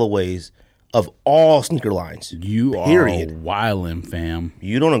greatest colorways of all sneaker lines. You are wildin', fam.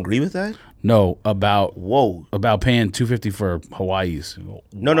 You don't agree with that? No, about paying $250 for Hawaiis.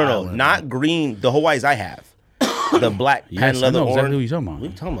 No, not green. The Hawaiis I have, the black patent leather orange. Exactly what you talking about. What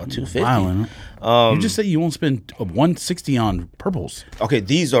are you talking about? $250. Wildin'. You just said you won't spend $160 on purples. Okay,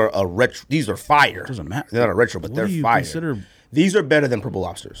 these are retro. These are fire. Doesn't matter. They're not a retro, but they're fire. These are better than purple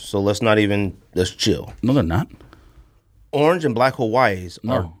lobsters, so let's chill. No, they're not. Orange and black Hawaiis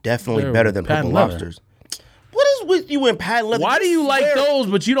are definitely better than purple lobsters. What is with you in patent leather? Why do you like those,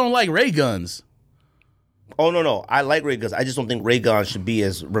 but you don't like ray guns? Oh, no. I like ray guns. I just don't think ray guns should be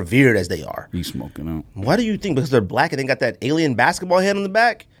as revered as they are. You smoking out. Why do you think? Because they're black and they got that alien basketball head on the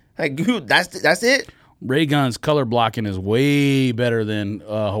back? Like, dude, that's it? Ray Gun's color blocking is way better than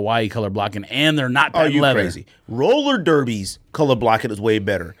Hawaii color blocking, and they're not patent leather. Are you crazy? Roller derbies color blocking is way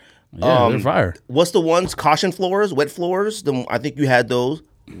better. Yeah, they're fire. What's the ones? Caution floors, wet floors? I think you had those.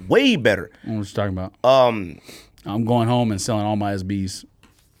 Way better. What you talking about? I'm going home and selling all my SBs.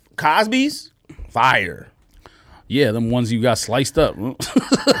 Cosby's? Fire. Yeah, them ones you got sliced up.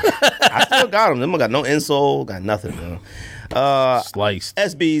 I still got them. Them got no insole, got nothing. Sliced.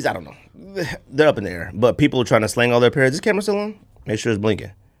 SBs, I don't know. They're up in the air, but people are trying to slang all their pairs. Is this camera still on? Make sure it's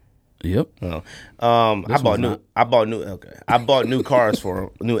blinking. Yep. Oh. I bought new cars for him,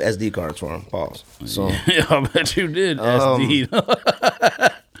 new SD cards for him. Pause. So yeah, I bet you did. SD.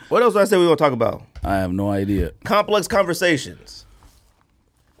 What else did I say we want to talk about? I have no idea. Complex Conversations.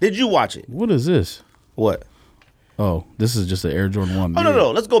 Did you watch it? What is this? What? Oh, this is just the Air Jordan 1. Oh,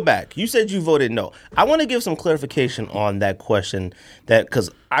 no. Let's go back. You said you voted no. I want to give some clarification on that question because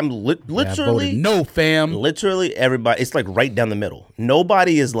I'm literally... I voted no, fam. Literally everybody, it's like right down the middle.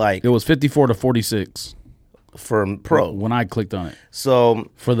 Nobody is like... It was 54-46. For pro. When I clicked on it. So...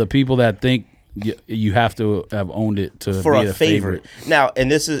 For the people that think you have to have owned it to be a favorite. Now,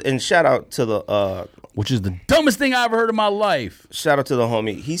 and shout out to the... which is the dumbest thing I ever heard in my life. Shout out to the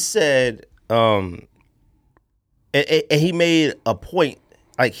homie. He said... And he made a point,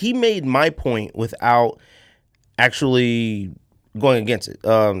 like he made my point without actually going against it.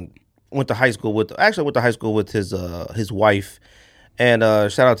 went to high school with his wife, and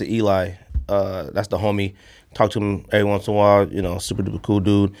shout out to Eli. That's the homie. Talk to him every once in a while. Super duper cool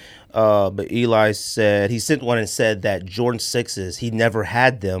dude. But Eli said he sent one and said that Jordan 6s, he never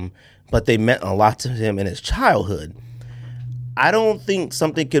had them, but they meant a lot to him in his childhood. I don't think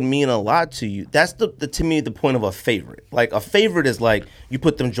something can mean a lot to you. That's to me the point of a favorite. Like a favorite is like you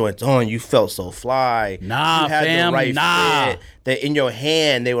put them joints on, you felt so fly. Nah, you had fam, the right fit, that in your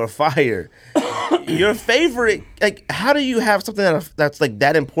hand they were fire. Your favorite, like how do you have something that's like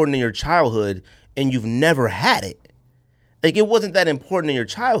that important in your childhood and you've never had it? Like it wasn't that important in your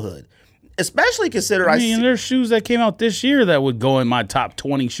childhood. Especially consider there's shoes that came out this year that would go in my top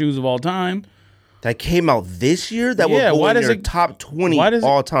 20 shoes of all time. That came out this year that will go in your top 20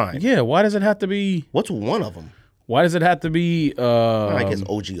 all time. Yeah, why does it have to be? What's one of them? Why does it have to be? I guess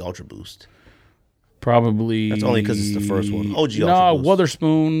OG Ultra Boost. Probably. That's only because it's the first one. OG Ultra Boost. No,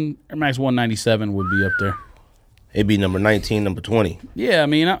 Witherspoon Air Max 197 would be up there. It'd be number 19, number 20. Yeah, I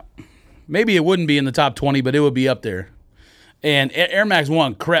mean, maybe it wouldn't be in the top 20, but it would be up there. And Air Max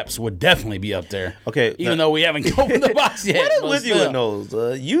 1 Creps would definitely be up there. Okay. Even though we haven't opened the box yet. What is with you and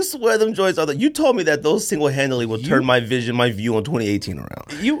those? You swear them joints are you told me that those single-handedly will turn my view on 2018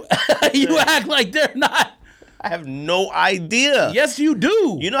 around. You act like they're not. I have no idea. Yes, you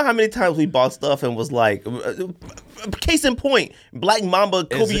do. You know how many times we bought stuff and was like, case in point, Black Mamba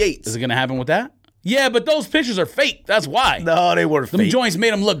Kobe 8s. Is it going to happen with that? Yeah, but those pictures are fake. That's why. No, they were fake. Them joints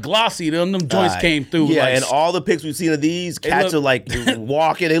made them look glossy. Them joints came through. Yeah, and all the pics we've seen of these cats are like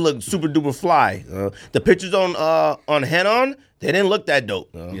walking. They look super duper fly. The pictures on Head-On, they didn't look that dope.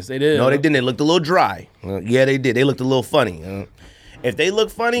 Yes, they did. No, they didn't. They looked a little dry. Yeah, they did. They looked a little funny. If they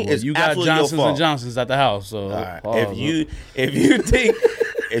look funny, it's you got absolutely Johnsons your fault. and Johnsons at the house. So right. If you think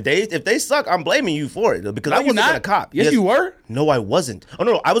if they suck, I'm blaming you for it because I wasn't gonna cop. Yes, you were. No, I wasn't. Oh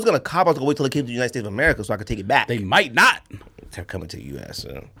no, I was gonna cop. I was gonna wait till it came to the United States of America so I could take it back. They might not. They're coming to the U.S.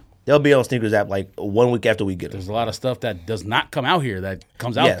 They'll be on Sneakers app like 1 week after we get them. There's a lot of stuff that does not come out here that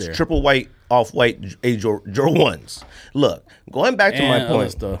comes out there. Triple white, off-white Jordan 1s. Look, going back to my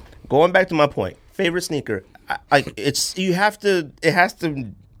point. Going back to my point. Favorite sneaker. It has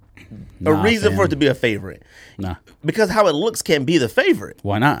to. A reason for it to be a favorite. Nah. Because how it looks can't be the favorite.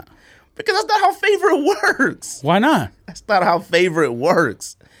 Why not? Because that's not how favorite works. Why not? That's not how favorite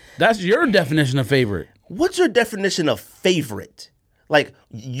works. That's your definition of favorite. What's your definition of favorite? Like,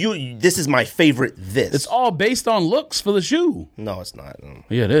 this is my favorite this. It's all based on looks for the shoe. No, it's not.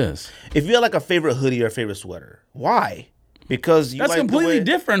 Yeah, it is. If you had like a favorite hoodie or a favorite sweater, why? Because that's completely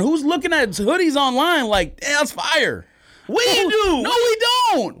different. Who's looking at hoodies online like, that's fire? We do. No, we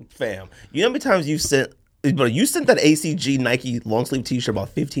don't. Fam, you know how many times you sent that ACG Nike long sleeve T-shirt about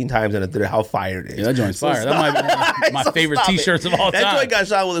 15 times in a thread. How fire it is. Yeah, that joint's fire. That might be my favorite T-shirts of all time. That joint got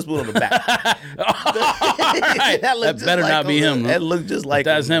shot with a spoon on the back. Right. That better not be him. That looked just like if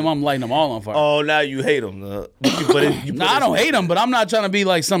that's him. I'm lighting them all on fire. Oh, now you hate him. No, I don't hate him, but I'm not trying to be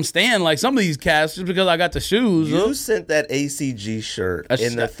like some stan like some of these cats just because I got the shoes. You sent that ACG shirt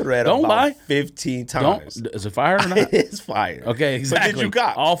in the thread about 15 times. Is it fire or not? It's fire. Okay, exactly. But did you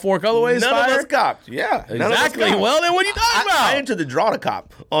cop? All 4 colorways None fire? of us copped. Yeah. Exactly. Well, then what are you talking about? I entered the draw to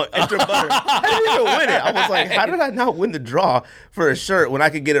cop on Extra Butter. I didn't even win it. I was like, how did I not win the draw for a shirt when I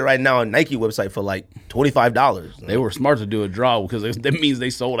could get it right now on Nike website for like $25? They were smart to do a draw because that means they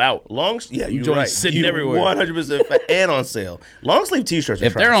sold out. You're right. Sitting everywhere. 100% and on sale. Long sleeve T-shirts.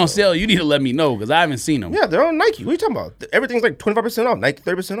 If they're on sale, you need to let me know because I haven't seen them. Yeah, they're on Nike. What are you talking about? Everything's like 25% off. Nike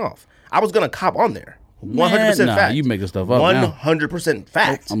 30% off. I was gonna cop on there. 100% fact. You making stuff up 100%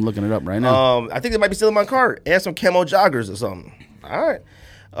 fact. I'm looking it up right now. I think they might be still in my cart and some camo joggers or something. All right.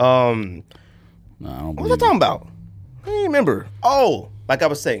 What was I talking about? I don't remember. Oh, like I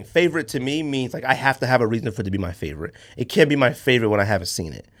was saying, favorite to me means like I have to have a reason for it to be my favorite. It can't be my favorite when I haven't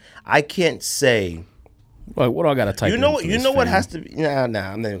seen it. I can't say. Like, what do I got to type? You know what has to be. Nah, I'm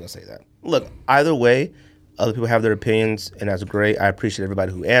not even gonna say that. Look, either way, other people have their opinions, and that's great. I appreciate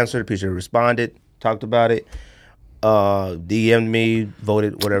everybody who answered, appreciate who responded, talked about it, DM'd me,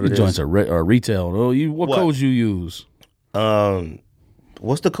 voted, whatever it is. Joints are retail. What codes you use?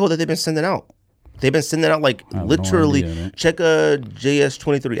 What's the code that they've been sending out? They've been sending out like literally. No idea, check a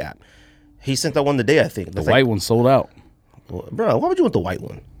JS23 app. He sent that one today, I think. The white one sold out. Bro, why would you want the white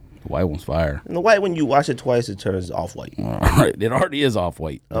one? The white one's fire. And the white one, you wash it twice, it turns off-white. All right, it already is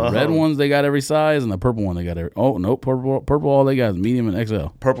off-white. The red ones, they got every size, and the purple one, they got every... Oh, no, purple all they got is medium and XL.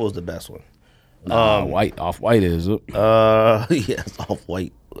 Purple is the best one. White, off-white is... Yeah, it's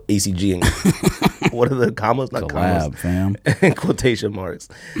off-white. ACG and what are the commas? Not Collab, commas. fam. Quotation marks.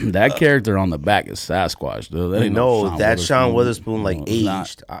 That character on the back is Sasquatch, though. That ain't No, that's Sean Witherspoon like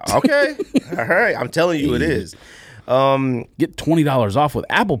aged. Okay. All right. I'm telling you it is. Get $20 off with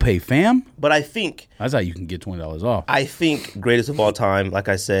Apple Pay, fam. But I think That's how you can get $20 off. I think greatest of all time, like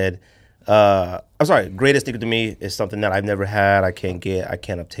I said, greatest sneaker to me is something that I've never had, I can't get, I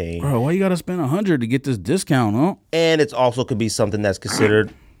can't obtain. Bro, why you gotta spend $100 to get this discount, huh? And it's also could be something that's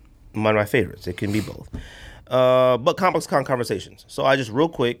considered one of my favorites. It can be both. But Complex Con Conversations. So I just real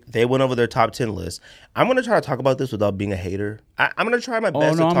quick, they went over their top 10 list. I'm going to try to talk about this without being a hater. I'm going to try my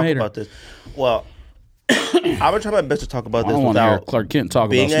best to talk about this. Well, I'm going to try my best to talk about this without Clark Kent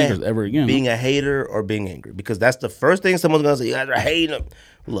talk about sneakers ever again. Being a hater or being angry. Because that's the first thing someone's going to say. You guys are hating them.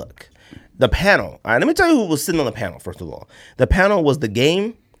 Look, the panel. All right, let me tell you who was sitting on the panel, first of all. The panel was The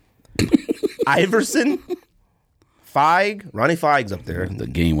Game, Iverson, Feig. Ronnie Feig's up there. The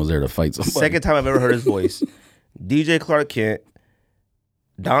Game was there to fight somebody. Second time I've ever heard his voice. DJ Clark Kent,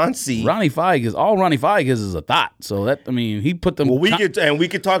 Don C. Ronnie Feig is a thought. So that, I mean, he put them. Well, we could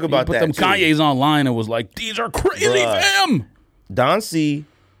talk about that. Put them too. Kanye's online and was like, "These are crazy, fam." Don C.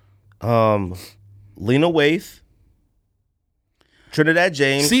 Lena Waithe, Trinidad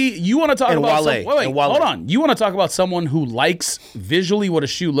James. See, you want to talk about Wale. Wait, hold on. You want to talk about someone who likes visually what a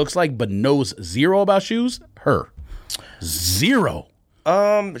shoe looks like, but knows zero about shoes? Her, zero.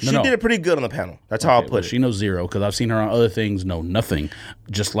 She did it pretty good on the panel. That's how I'll put it. She knows zero because I've seen her on other things know nothing.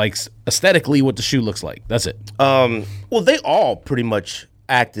 Just likes aesthetically what the shoe looks like. That's it. Well, they all pretty much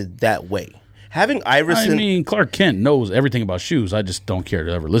acted that way. Having Iverson, I mean, Clark Kent knows everything about shoes. I just don't care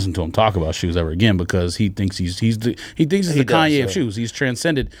to ever listen to him talk about shoes ever again because he thinks he's the Kanye of shoes. He's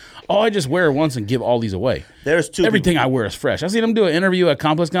transcended. Oh, I just wear it once and give all these away. There's two. Everything I wear is fresh. I seen him do an interview at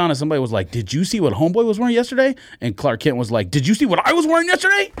ComplexCon and somebody was like, "Did you see what Homeboy was wearing yesterday?" And Clark Kent was like, "Did you see what I was wearing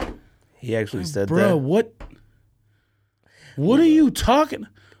yesterday?" He actually said that. Bro, what are you talking?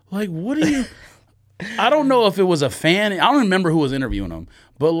 Like, what are you? I don't know if it was a fan. I don't remember who was interviewing him.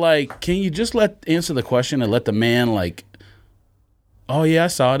 But, like, can you just answer the question and let the man, like, oh, yeah, I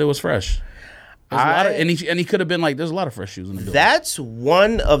saw it. It was fresh. And he could have been like, there's a lot of fresh shoes in the building. That's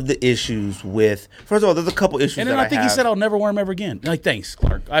one of the issues with, first of all, there's a couple issues. And then I think he said, I'll never wear them ever again. Like, thanks,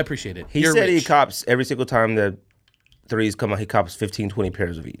 Clark. I appreciate it. He said he cops every single time the threes come out, he cops 15, 20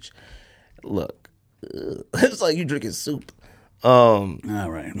 pairs of each. Look, it's like you drinking soup. All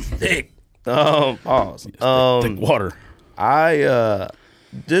right. Thick. Pause. Thick water.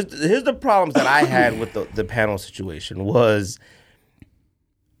 Here's the problems that I had with the panel situation was,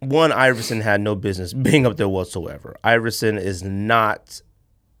 one, Iverson had no business being up there whatsoever. Iverson is not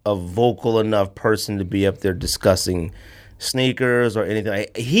a vocal enough person to be up there discussing sneakers or anything.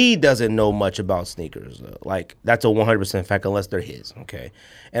 He doesn't know much about sneakers. Like, that's a 100% fact unless they're his, okay?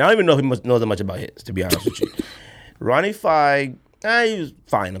 And I don't even know if he knows that much about his, to be honest with you. Ronnie Feig, he was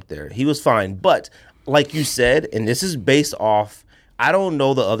fine up there. He was fine. But like you said, and this is based off, I don't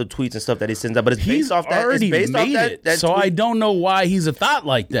know the other tweets and stuff that he sends out, but it's based off that. Already it's based made off it, that so tweet. I don't know why he's a thought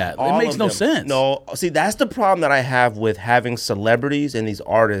like that. It makes no sense. No, see, that's the problem that I have with having celebrities and these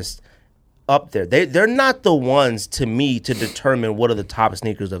artists up there. They're not the ones, to me, to determine what are the top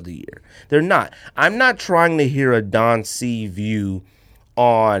sneakers of the year. They're not. I'm not trying to hear a Don C view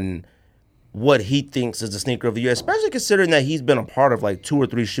on what he thinks is the sneaker of the year, especially considering that he's been a part of like 2 or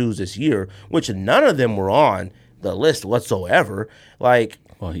 3 shoes this year, which none of them were on the list whatsoever. Like,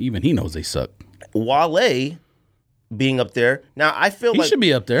 well, even he knows they suck. Wale being up there. Now, I feel like he should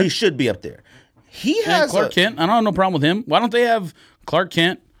be up there. He should be up there. He has Clark Kent. I don't have no problem with him. Why don't they have Clark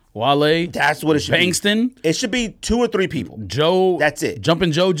Kent, Wale? That's what it should Bankston. be. It should be 2 or 3 people. Joe. That's it.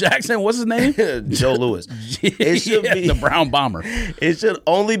 Jumping Joe Jackson. What's his name? Joe Lewis. It should be the Brown Bomber. It should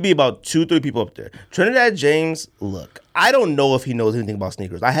only be about 2 or 3 people up there. Trinidad James, look, I don't know if he knows anything about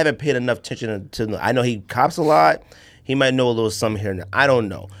sneakers. I haven't paid enough attention to I know he cops a lot. He might know a little something here and there. I don't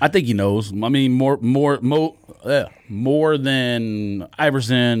know. I think he knows. I mean, more than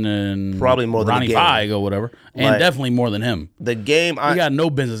Iverson and probably more than Ronnie Feig or whatever, and definitely more than him. The Game, he got no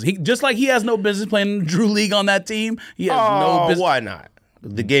business. He just like he has no business playing in the Drew League on that team. He has no business. Why not?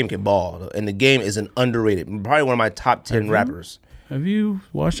 The Game can ball, and the Game is an underrated, probably one of my top 10 rappers. Have you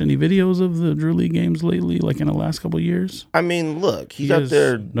watched any videos of the Drew League games lately, like in the last couple of years? I mean, look, he's up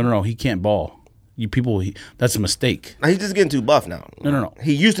there. No, he can't ball. That's a mistake. He's just getting too buff now. No.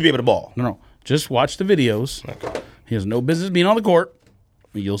 He used to be able to ball. No. Just watch the videos. Okay. He has no business being on the court.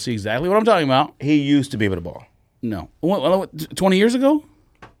 You'll see exactly what I'm talking about. He used to be able to ball. No. What, 20 years ago?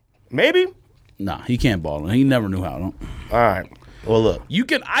 Maybe. Nah, he can't ball. He never knew how. All right. Well, look.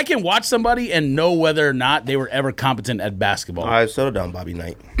 I can watch somebody and know whether or not they were ever competent at basketball. All right, settle down, Bobby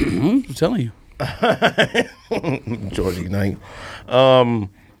Knight. I'm telling you. Georgie Knight.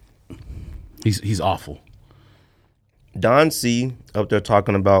 He's awful. Don C up there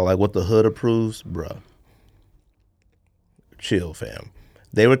talking about like what the hood approves, bruh. Chill, fam.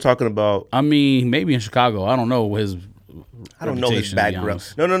 They were talking about. I mean, maybe in Chicago. I don't know his. I don't know his background.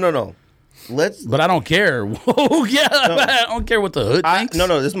 No. But I don't care. Yeah, no. I don't care what the hood thinks. No.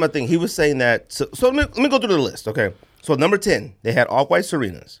 This is my thing. He was saying that. So let me go through the list. Okay. So number 10, they had Off-White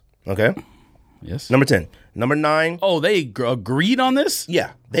Serenas. Okay. Yes. Number 10. Number 9. Oh, they agreed on this?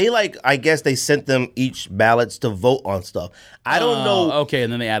 Yeah. They I guess they sent them each ballots to vote on stuff. I don't know. Okay,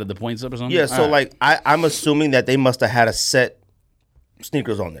 and then they added the points up or something? Yeah, so right. I'm assuming that they must have had a set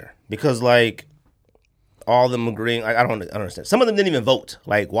sneakers on there because all of them agreeing. I don't understand. Some of them didn't even vote.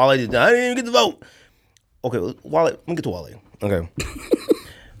 Like Wale I didn't even get to vote. Okay, Wale. Let me get to Wale. Okay.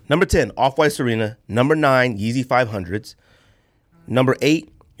 Number 10, Off-White Serena. Number 9, Yeezy 500s. Number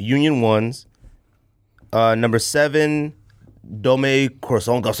 8, Union Ones. Number 7, Dome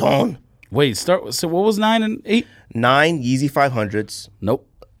Corazon Garçon. Wait, so what was 9 and 8? 9, Yeezy 500s. Nope.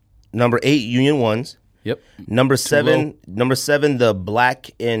 Number 8, Union Ones. Yep. Number 7, the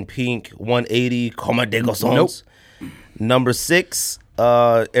black and pink 180 Comme des Garçons. Nope. Number 6,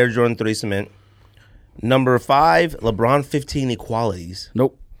 Air Jordan 3 Cement. Number 5, LeBron 15 Equalities.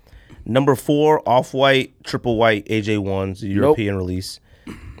 Nope. Number 4, Off-White Triple White AJ1s, European release.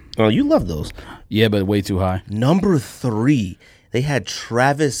 Oh, you love those. Yeah, but way too high. Number 3, they had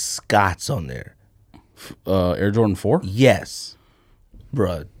Travis Scott's on there. Air Jordan 4? Yes.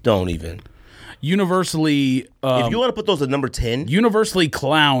 Bruh, don't even. Universally, if you want to put those at number 10, universally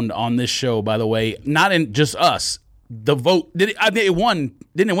clowned on this show. By the way, not in just us. The vote it won?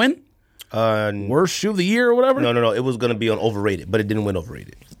 Didn't it win? Worst shoe of the year or whatever. No. It was going to be on overrated, but it didn't win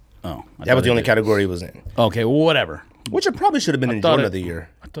overrated. Oh, that was the only category it was in. Okay, well, whatever. Which it probably should have been in Jordan of the Year,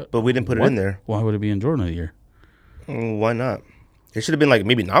 but we didn't put it in there. Why would it be in Jordan of the Year? Why not? It should have been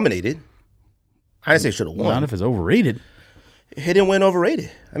maybe nominated. I didn't say should have won. Not if it's overrated. It didn't win overrated.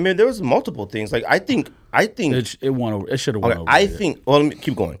 I mean, there was multiple things. I think it won over. It should have won overrated. I think. Well, let me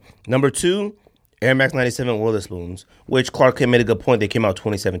keep going. Number 2, Air Max 97 Witherspoons, which Clark Kent made a good point. They came out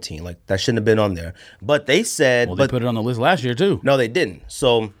 2017. That shouldn't have been on there. But they said, they put it on the list last year too. No, they didn't.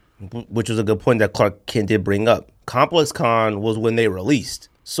 So, which was a good point that Clark Kent did bring up. Complex Con was when they released.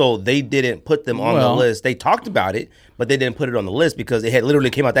 So they didn't put them on the list. They talked about it, but they didn't put it on the list because it had literally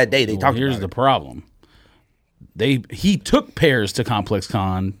came out that day. They talked about it. Here's the problem. He took pairs to Complex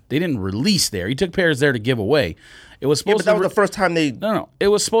Con. They didn't release there. He took pairs there to give away. It was supposed but that was the first time they... No. It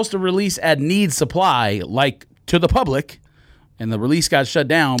was supposed to release at need supply, to the public, and the release got shut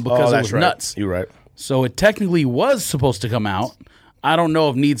down because it was nuts. You're right. So it technically was supposed to come out. I don't know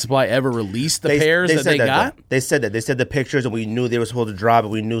if Need Supply ever released the pairs that they got. They said that. They said the pictures, and we knew they were supposed to drop,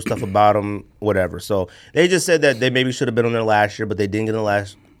 and we knew stuff about them, whatever. So they just said that they maybe should have been on there last year, but they didn't get on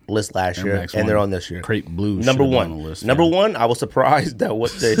the list last year, and they're on this year. Crepe Blues. Number 1. On the list, number 1, I was surprised at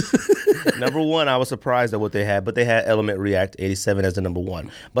what they... Number 1, I was surprised at what they had, but they had Element React 87 as the number 1.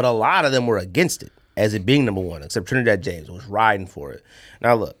 But a lot of them were against it as it being number 1, except Trinidad James was riding for it.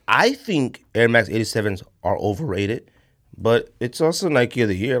 Now, look, I think Air Max 87s are overrated. But it's also Nike of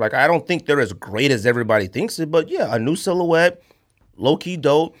the Year. I don't think they're as great as everybody thinks it. But, yeah, a new silhouette, low-key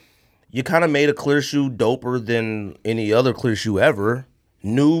dope. You kind of made a clear shoe doper than any other clear shoe ever.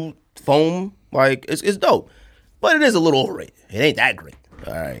 New foam. It's dope. But it is a little overrated. It ain't that great.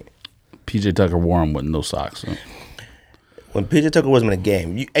 All right. PJ Tucker wore them with no socks. So. When PJ Tucker wasn't in a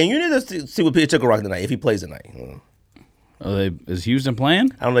game. And you need to see what PJ Tucker rocked tonight, if he plays tonight. Is Houston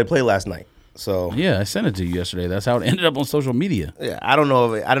playing? I don't know. They played last night. So yeah, I sent it to you yesterday. That's how it ended up on social media. Yeah, I don't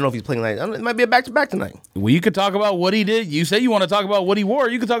know if he's playing tonight. It might be a back-to-back tonight. Well, you could talk about what he did. You say you want to talk about what he wore.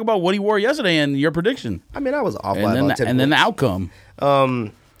 You could talk about what he wore yesterday and your prediction. I mean, I was off by about 10 and then the outcome.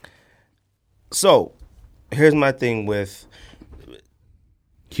 So here's my thing with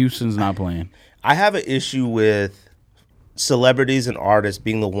Houston's not playing. I have an issue with celebrities and artists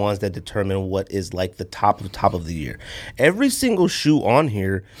being the ones that determine what is the top of the year. Every single shoe on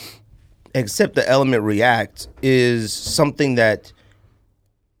here, except the Element React, is something that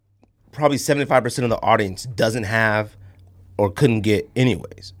probably 75% of the audience doesn't have or couldn't get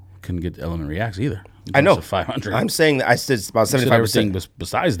anyways. Couldn't get the Element Reacts either. I know. 500. I'm saying that I said it's about 75%. Everything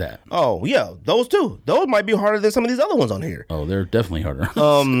besides that. Oh, yeah. Those too. Those might be harder than some of these other ones on here. Oh, they're definitely harder.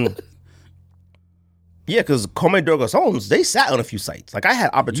 Yeah, because Come Dorgosones, they sat on a few sites. Like I had You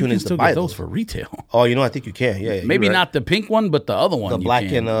can opportunities still to buy get those for retail. Oh, I think you can. Yeah, Maybe you're right. not the pink one, but the other one. The you black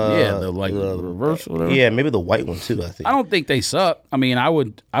can. and the reverse, or whatever. Yeah, maybe the white one too. I think. I don't think they suck. I mean, I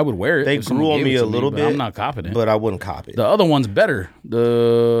would wear it. They if someone grew on gave me it to a little but bit. I'm not confident. But I wouldn't cop it. The other one's better.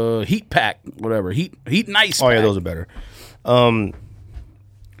 The Heat Pack, whatever. Heat Nice. Oh yeah, Pack. those are better.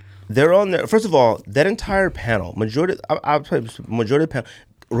 They're on there. First of all, that entire panel, majority of the panel.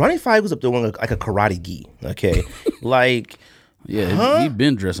 Ronnie Fieg was up there wearing like a karate gi. Okay, like Yeah, he'd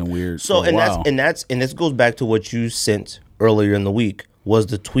been dressing weird. so, for a while. and this goes back to what you sent earlier in the week. Was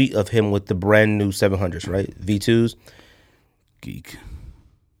the tweet of him with the brand new 700s, right? V2s. Geek.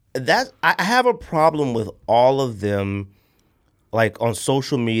 That I have a problem with all of them, like on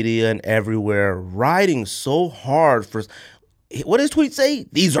social media and everywhere, riding so hard for. What does tweet say?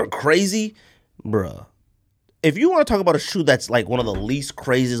 These are crazy, bruh. If you want to talk about a shoe that's like one of the least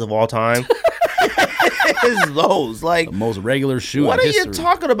crazies of all time, it's those. Like The most regular shoe. what in are you history.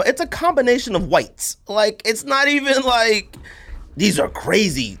 talking about? It's a combination of whites. Like it's not even like these are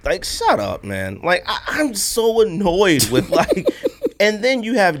crazy. Like shut up, man. Like I'm so annoyed with like. And then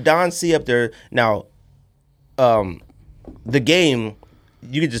you have Don C up there now. The game,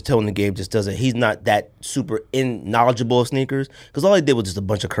 you can just tell when the game just doesn't. He's not that super knowledgeable of sneakers because all he did was just a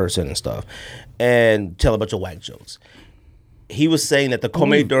bunch of cursing and stuff, and tell a bunch of whack jokes. He was saying that the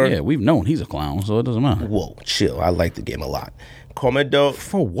Comedor. Yeah, we've known he's a clown, so it doesn't matter. Whoa, chill. I like the game a lot. Comedor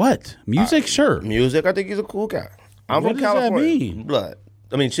For what? Music, sure. music. I think he's a cool guy. I'm What from does that California. mean? Blood.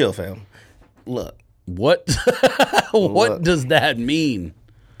 I mean, chill, fam. Look, What? What Look. does that mean?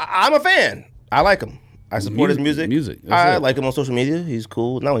 I'm a fan. I like him. I support his music. Music, that's I it. like him on social media. He's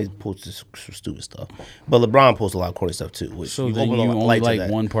cool. Now he posts this stupid stuff, but LeBron posts a lot of corny stuff too. Which So you then open you a only light to like that.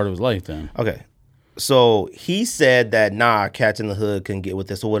 one part of his life, then. Okay, so he said that cats in the hood can get with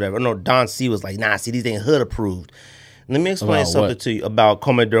this or whatever. No, Don C was like, see, these ain't hood approved. Let me explain About something what? to you about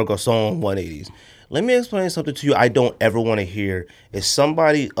Comedor Garçon 180s. Let me explain something to you I don't ever want to hear is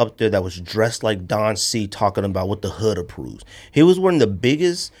somebody up there that was dressed like Don C talking about what the hood approves. He was wearing the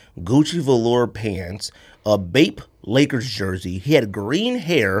biggest Gucci velour pants, a Bape Lakers jersey. He had green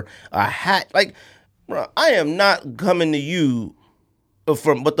hair, a hat. Like, bro, I am not coming to you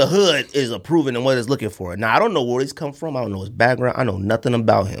from what the hood is approving and what it's looking for. Now I don't know where he's come from. I don't know his background. I know nothing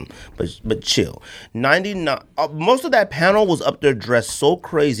about him. But chill. 99. Most of that panel was up there dressed so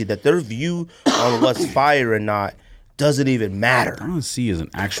crazy that their view on what's fire or not doesn't even matter. Don C is an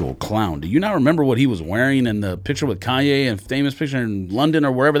actual clown. Do you not remember what he was wearing in the picture with Kanye and famous picture in London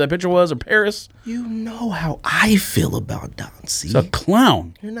or wherever that picture was, or Paris? You know how I feel about Don C. It's a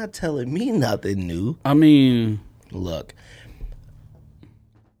clown. You're not telling me nothing new. I mean, Look,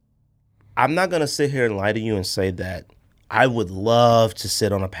 I'm not going to sit here and lie to you and say that I would love to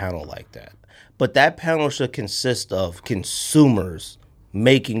sit on a panel like that. But that panel should consist of consumers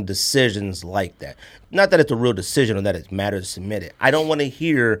making decisions like that. Not that it's a real decision or that it matters to submit it. I don't want to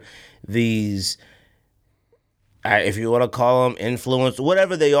hear these, if you want to call them influence,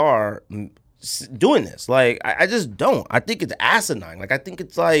 whatever they are, doing this. Like, I just don't. I think it's asinine. Like, I think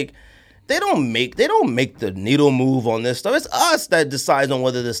it's like, they don't make the needle move on this stuff. It's us that decides on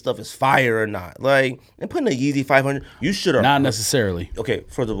whether this stuff is fire or not. Like, and putting a Yeezy 500, you should have. not necessarily. Okay,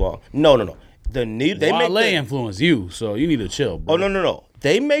 first of all, no. The needle they Wale make influenced you, so you need to chill, bro. Oh no.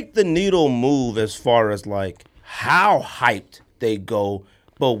 They make the needle move as far as like how hyped they go,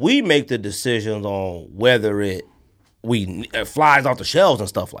 but we make the decisions on whether it flies off the shelves and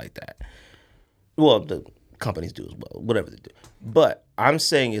stuff like that. Well, the companies do as well, whatever they do. But I'm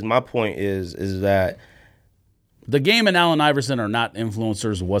saying my point is that The Game and Allen Iverson are not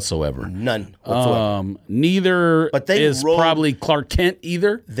influencers whatsoever. none whatsoever. Neither But they is rode- probably Clark Kent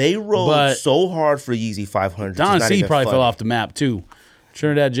either. They rode but so hard for Yeezy 500. Don it's not C even probably funny. fell off the map too.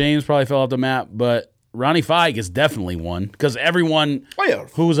 Trinidad James probably fell off the map, but Ronnie Fieg is definitely one because everyone Oh, yeah.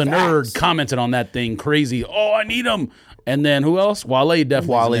 who was a nerd Facts. commented on that thing crazy. Oh, I need him. And then who else? Wale definitely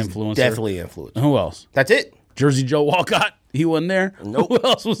Wale's is an influencer. definitely influenced. Who else? That's it. Jersey Joe Walcott. He wasn't there. Nope. Who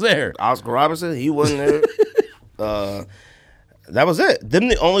else was there? Oscar Robertson, he wasn't there. That was it. Them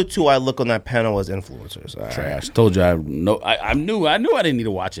the only two I look on that panel as influencers. All right. Trash. Told you I knew I didn't need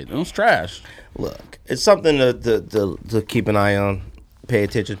to watch it. It was trash. Look, it's something to keep an eye on, pay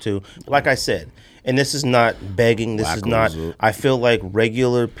attention to. Like I said, and this is not begging. This is not. I feel like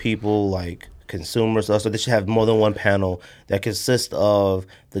regular people, like consumers, also they should have more than one panel that consists of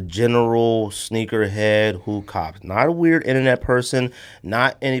the general sneakerhead who cops, not a weird internet person,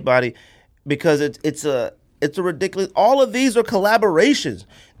 not anybody, because it's a ridiculous. All of these are collaborations.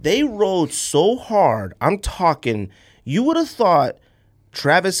 They rode so hard. I'm talking. You would have thought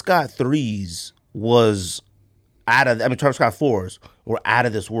Travis Scott threes was Travis Scott 4s were out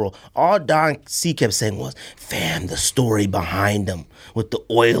of this world. All Don C kept saying was, fam, the story behind them with the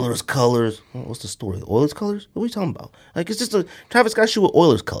Oilers colors. What's the story? The Oilers colors? What are we talking about? Like, it's just a Travis Scott shoe with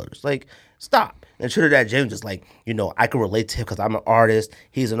Oilers colors. Like, stop. And Trinidad James just like, I can relate to him because I'm an artist.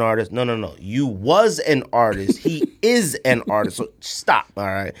 He's an artist. No. You was an artist. He is an artist. So stop, all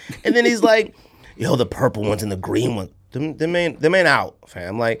right? And then he's like, the purple ones and the green ones. Them ain't out,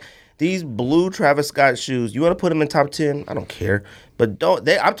 fam. Like, these blue Travis Scott shoes, you want to put them in top 10? I don't care. But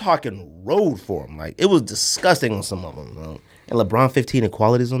I'm talking road for them. Like, it was disgusting on some of them, bro. And LeBron 15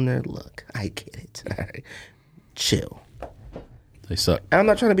 equalities on there. Look, I get it. All right. Chill. They suck. I'm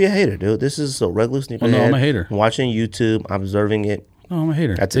not trying to be a hater, dude. This is a regular sneakerhead. Oh, no, I'm a hater. Watching YouTube, observing it. No, I'm a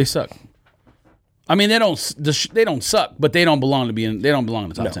hater. They suck. I mean, they don't suck, but they don't belong in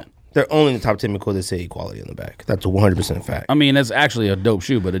the top 10. They're only in the top 10 because they say equality on the back. That's a 100% fact. I mean, it's actually a dope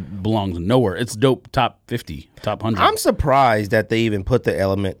shoe, but it belongs nowhere. It's dope top 50, top 100. I'm surprised that they even put the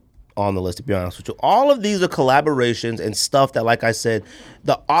element on the list, to be honest with you. All of these are collaborations and stuff that, like I said,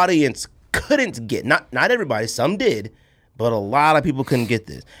 the audience couldn't get. Not everybody. Some did, but a lot of people couldn't get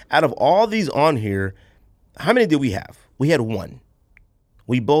this. Out of all these on here, how many did we have? We had one.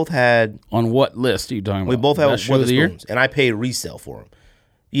 We both had... On what list are you talking about? We both had Witherspoons, and I paid resale for them.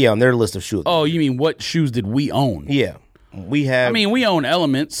 Yeah, on their list of shoes. Oh, you mean what shoes did we own? Yeah. We have... I mean, we own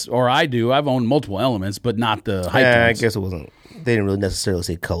Elements, or I do. I've owned multiple Elements, but not the hype ones. I guess it wasn't... They didn't really necessarily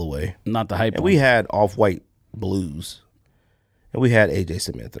say colorway. Not the hype and ones. We had off-white blues. And we had AJ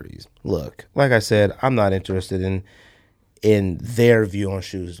Smith 3s. Look, like I said, I'm not interested in their view on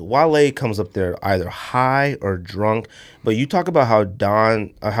shoes. Wale comes up there either high or drunk. But you talk about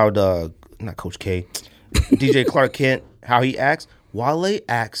not Coach K, DJ Clark Kent, how he acts. Wale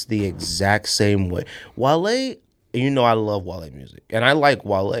acts the exact same way. Wale, I love Wale music, and I like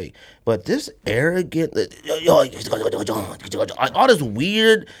Wale, but this arrogant, all this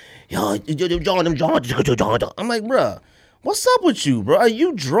weird, I'm like, bruh, what's up with you, bro? Are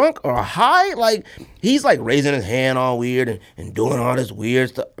you drunk or high? Like, he's like raising his hand all weird and doing all this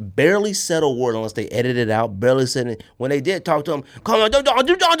weird stuff. Barely said a word unless they edited it out. Barely said it. When they did talk to him, come on,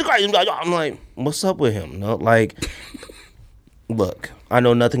 I'm like, what's up with him? No, like. Look, I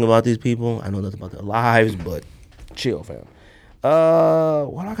know nothing about these people. I know nothing about their lives, but chill, fam.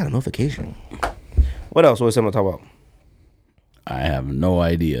 What? I got a notification. What else? What's someone talk about? I have no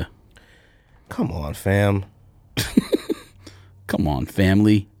idea. Come on, fam. Come on,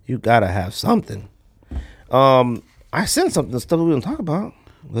 family. You gotta have something. I sent something, stuff we didn't talk about.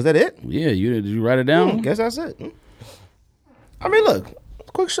 Was that it? Yeah, did you write it down? Guess that's it. I mean, look,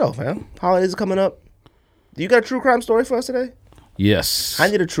 quick show, fam. Holidays are coming up. You got a true crime story for us today? Yes.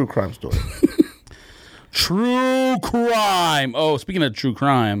 I need a true crime story. True crime. Oh, speaking of true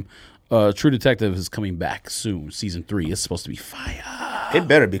crime, True Detective is coming back soon. Season 3 is supposed to be fire. It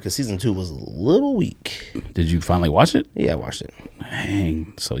better because season 2 was a little weak. Did you finally watch it? Yeah, I watched it.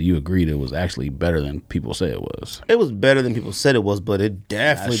 Dang. So you agreed it was actually better than people say it was. It was better than people said it was, but it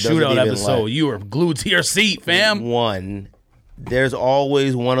definitely doesn't even shootout episode. You were glued to your seat, fam. There's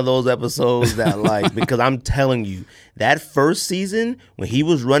always one of those episodes that because I'm telling you, that first season when he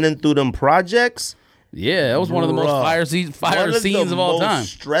was running through them projects. Yeah, that was one of the most fire scenes of all time.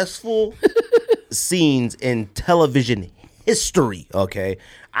 Stressful scenes in television history, okay?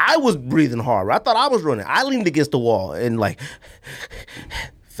 I was breathing hard. I thought I was running. I leaned against the wall and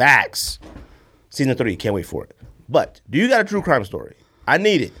facts. Season 3, can't wait for it. But do you got a true crime story? I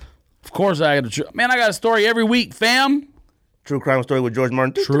need it. Of course I got I got a story every week, fam. True crime story with George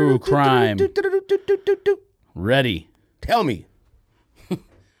Martin. True crime. Ready. Tell me.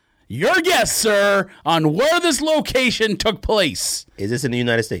 Your guess, sir, on where this location took place. Is this in the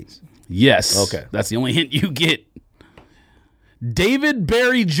United States? Yes. Okay. That's the only hint you get. David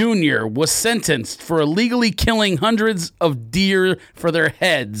Barry Jr. was sentenced for illegally killing hundreds of deer for their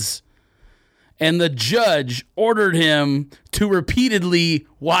heads, and the judge ordered him to repeatedly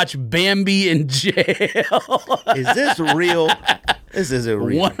watch Bambi in jail. Is this real? This isn't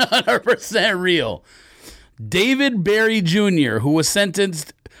real. 100% real. David Barry Jr., who was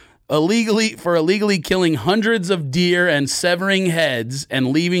sentenced for illegally killing hundreds of deer and severing heads and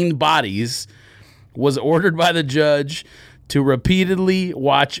leaving bodies, was ordered by the judge to repeatedly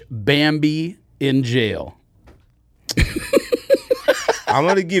watch Bambi in jail. I'm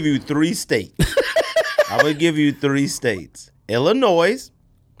going to give you 3 states. Illinois.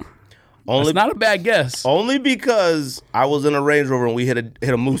 That's not a bad guess. Only because I was in a Range Rover and we hit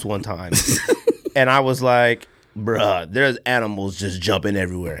a moose one time. And I was like, bruh, there's animals just jumping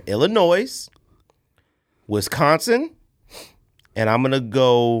everywhere. Illinois, Wisconsin, and I'm going to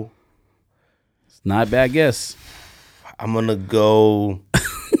go Not a bad guess. I'm gonna go.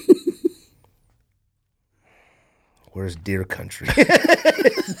 Where's Deer Country?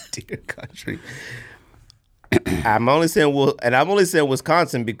 Deer Country. I'm only saying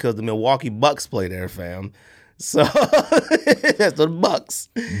Wisconsin because the Milwaukee Bucks play there, fam. So that's the Bucks.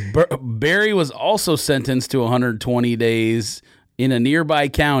 Barry was also sentenced to 120 days in a nearby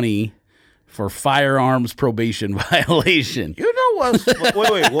county for firearms probation violation. You know what?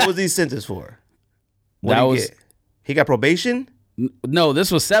 Wait. What was he sentenced for? He got probation? No,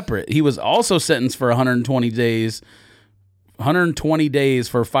 this was separate. He was also sentenced for 120 days. 120 days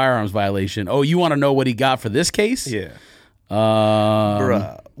for firearms violation. Oh, you want to know what he got for this case? Yeah.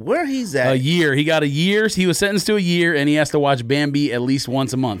 Bruh, where he's at? A year. He got a year. He was sentenced to a year, and he has to watch Bambi at least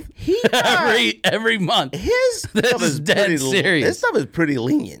once a month. Every month. His stuff is dead serious. His stuff is pretty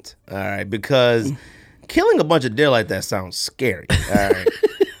lenient. All right, because killing a bunch of deer like that sounds scary. All right.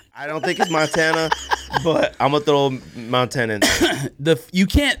 I don't think it's Montana, but I'm gonna throw Montana in there. You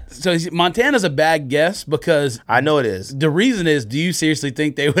can't. So Montana's a bad guess because I know it is. The reason is, do you seriously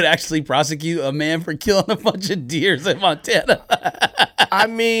think they would actually prosecute a man for killing a bunch of deers in Montana? I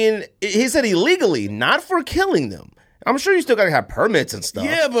mean, he said illegally, not for killing them. I'm sure you still gotta have permits and stuff.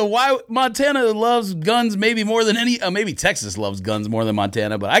 Yeah, but why Montana loves guns maybe more than any? Maybe Texas loves guns more than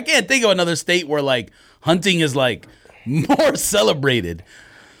Montana, but I can't think of another state where like hunting is like more celebrated.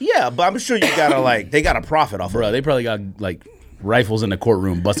 Yeah, but I'm sure you gotta they got a profit off of it. They probably got like rifles in the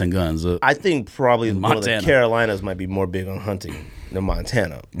courtroom busting guns. I think probably one of the Carolinas might be more big on hunting than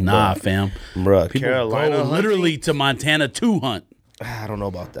Montana. Nah, fam. Bruh, people Carolina go literally to Montana to hunt. I don't know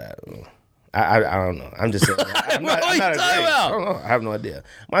about that. I don't know. I'm just saying. I'm not what are you talking about? I don't know. I have no idea.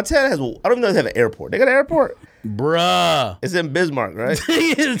 Montana has. I don't even know if they have an airport. They got an airport? Bruh. It's in Bismarck, right?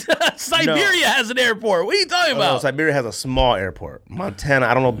 Siberia has an airport. What are you talking about? No, Siberia has a small airport. Montana,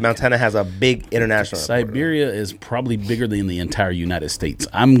 I don't know. Montana has a big international airport. Siberia is probably bigger than the entire United States.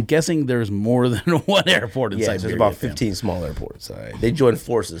 I'm guessing there's more than one airport in Siberia. There's about 15 small airports. All right. They join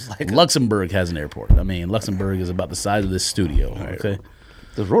forces. Luxembourg has an airport. I mean, Luxembourg is about the size of this studio. Right. Okay.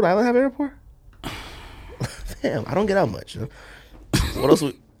 Does Rhode Island have an airport? Damn, I don't get out much. What else?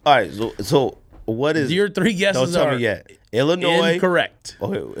 All right, so what is your three guesses? Don't tell me yet. Illinois, incorrect.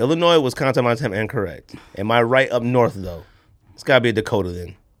 Okay, Illinois, Wisconsin, Montana, incorrect. Am I right up north though? It's gotta be a Dakota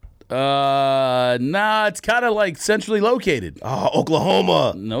then. Nah, it's kind of like centrally located. Oh,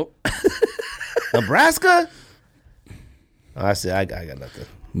 Oklahoma. Nope. Nebraska. I said I got nothing.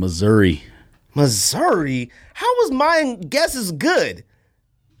 Missouri. How was my guesses good?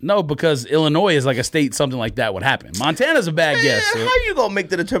 No, because Illinois is like a state something like that would happen. Montana's a bad guess. How you gonna make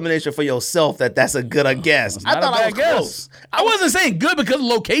the determination for yourself that that's a good guess? I thought I was close. I wasn't saying good because of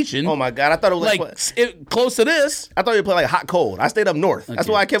location. Oh my God, I thought it was close to this. I thought you played like hot cold. I stayed up north. Okay. That's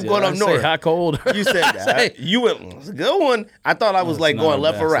why I kept going up north. Hot cold. You said that. You went. It's a good one. I thought I was going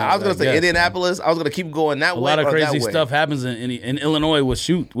left or right. I was gonna say Indianapolis. I was gonna keep going that way. A lot of crazy stuff happens in Illinois with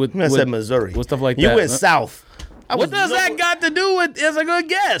I said Missouri. With stuff like that. You went south. What does that got to do with it's a good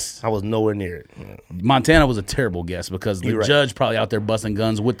guess? I was nowhere near it. Montana was a terrible guess because the judge probably out there busting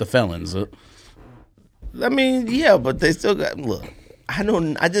guns with the felons. I mean, yeah, but they still got. Look, I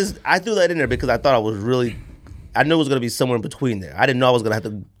know. I threw that in there because I thought I knew it was going to be somewhere in between there. I didn't know I was going to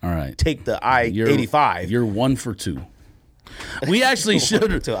have to take the I-85. You're 1 for 2. We actually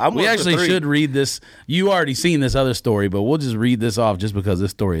should read this. You already seen this other story, but we'll just read this off just because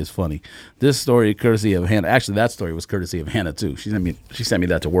this story is funny. This story, courtesy of Hannah. Actually, that story was courtesy of Hannah too. She sent me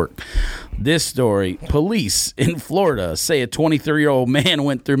that to work. This story: police in Florida say a 23-year-old man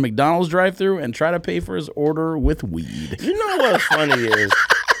went through McDonald's drive-thru and tried to pay for his order with weed. You know what's funny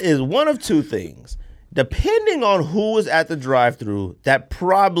is one of two things. Depending on who was at the drive-thru, that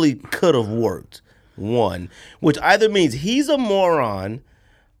probably could have worked. One, which either means he's a moron.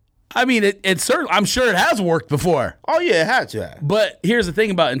 I mean, it's certainly. I'm sure it has worked before. Oh yeah, it had to have. But here's the thing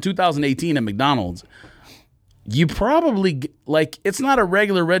about in 2018 at McDonald's, you probably it's not a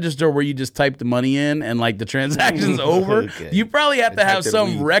regular register where you just type the money in and the transaction's over. Okay. You probably have to have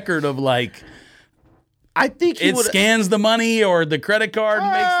some record of I think it scans the money or the credit card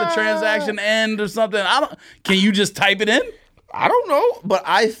makes the transaction end or something. Can you just type it in? I don't know, but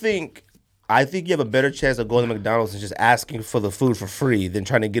I think you have a better chance of going to McDonald's and just asking for the food for free than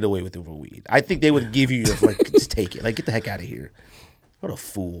trying to get away with it for weed. I think they would give you just take it. Get the heck out of here. What a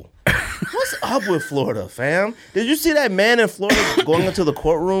fool. What's up with Florida, fam? Did you see that man in Florida going into the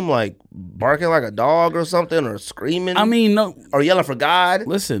courtroom barking like a dog or something or screaming? I mean, no. Or yelling for God?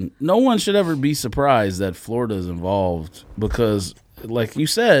 Listen, no one should ever be surprised that Florida is involved because, like you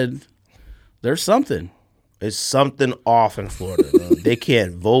said, there's something. It's something off in Florida. They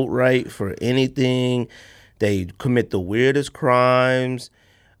can't vote right for anything. They commit the weirdest crimes.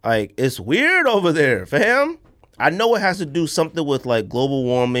 Like, it's weird over there, fam. I know it has to do something with like global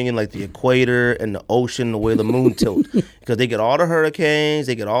warming and like the equator and the ocean, the way the moon tilts. Because they get all the hurricanes,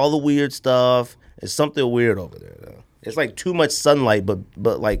 they get all the weird stuff. It's something weird over there, though. It's like too much sunlight, but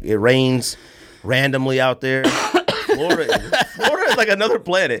like it rains randomly out there. Florida is like another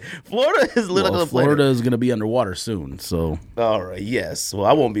planet. Florida is literally another planet. Florida is going to be underwater soon, so. All right, yes. Well,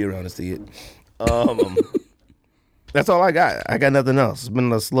 I won't be around to see it. That's all I got. I got nothing else. It's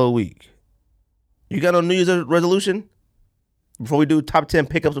been a slow week. You got no New Year's resolution? Before we do top 10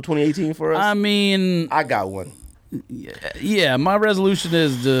 pickups of 2018 for us? I mean. I got one. Yeah, my resolution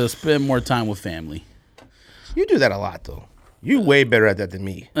is to spend more time with family. You do that a lot, though. You way better at that than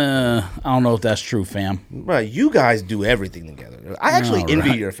me. I don't know if that's true, fam. Right, you guys do everything together. I actually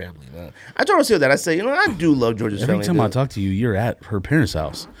envy your family. I told her that. I say, I do love Georgia's family. Every time I talk to you, you're at her parents'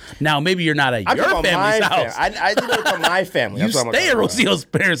 house. Now, maybe you're not at your family's house. I did it from my family. You stay at Rocio's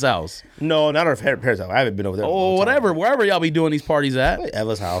parents' house. No, not her parents' house. I haven't been over there. Oh, whatever. Wherever y'all be doing these parties at. Like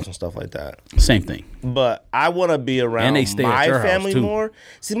Eva's house and stuff like that. Same thing. But I want to be around and they stay my at your family house too. more.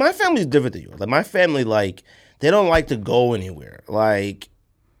 See, my family's different than yours. Like, my family, like, they don't like to go anywhere. Like,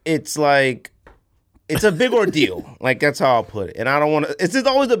 it's a big ordeal. Like, that's how I'll put it. And I don't want to, it's just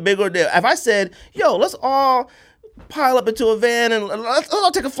always a big ordeal. If I said, yo, let's all pile up into a van and let's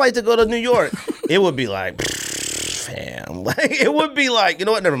all take a flight to go to New York, it would be like, fam. Like, it would be like, you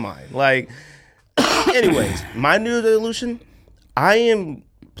know what, never mind. Like, anyways, my New Year's resolution, I am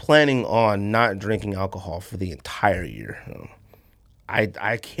planning on not drinking alcohol for the entire year. I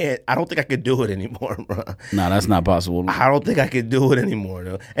don't think I could do it anymore, bro. No, that's not possible. I don't think I could do it anymore,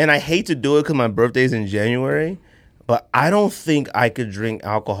 though. And I hate to do it because my birthday's in January, but I don't think I could drink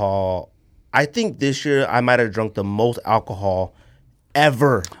alcohol. I think this year I might have drunk the most alcohol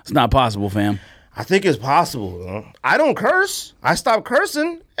ever. It's not possible, fam. I think it's possible, though. I don't curse. I stopped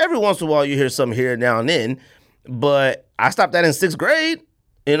cursing. Every once in a while you hear something here now and then, but I stopped that in 6th grade,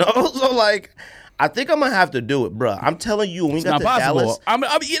 So, like, I think I'm gonna have to do it, bro. I'm telling you, when we got to Dallas,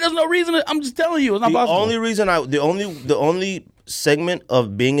 there's no reason. I'm just telling you, it's not possible. The only segment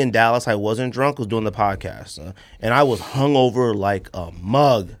of being in Dallas I wasn't drunk was doing the podcast, and I was hungover like a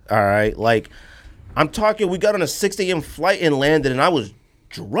mug. All right, like I'm talking. We got on a 6 a.m. flight and landed, and I was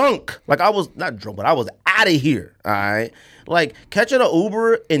drunk. Like I was not drunk, but I was out of here. All right, like catching an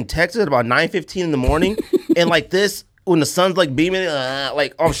Uber in Texas at about 9:15 in the morning, and like this when the sun's like beaming,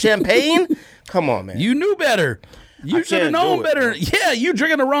 like off champagne. Come on, man. You knew better. You should have known better. Yeah, you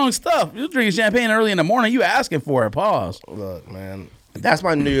drinking the wrong stuff. You drinking champagne early in the morning. You asking for it. Pause. Look, man. That's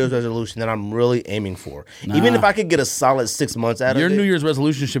my New Year's resolution that I'm really aiming for. Even if I could get a solid 6 months out of it. Your New Year's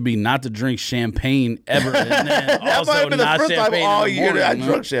resolution should be not to drink champagne ever. And then that might have been the first time all year that I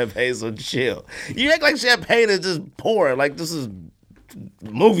drunk champagne, so chill. You act like champagne is just pouring, like this is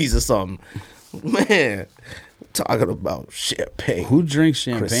movies or something. Man. Talking about champagne. Who drinks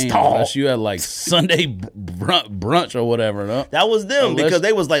champagne Crystal. unless you had like Sunday brunch or whatever? No? That was them because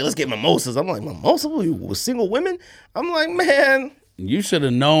they was like, let's get mimosas. I'm like, mimosa with single women? I'm like, man. You should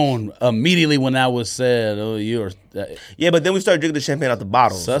have known immediately when that was said. Oh, you're. Yeah, but then we started drinking the champagne out the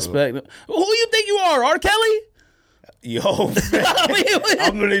bottle. Suspect. So. Who you think you are, R. Kelly? Yo,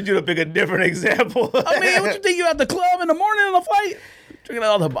 I'm gonna need you to pick a different example. I mean, what you think you at the club in the morning on the flight? Drinking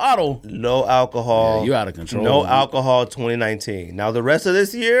out of the bottle. No alcohol. Yeah, you out of control. No alcohol 2019. Now the rest of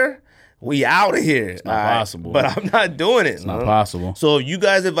this year, we out of here. It's not possible. But I'm not doing it. It's not possible. So if you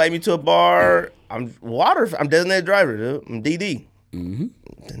guys invite me to a bar, I'm designated driver, dude. I'm DD. Mm-hmm.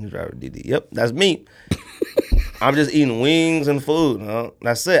 Designated driver, DD. Yep, that's me. I'm just eating wings and food.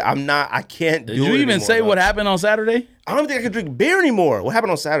 That's it. I can't do it. Did you even anymore, say what happened on Saturday? I don't think I can drink beer anymore. What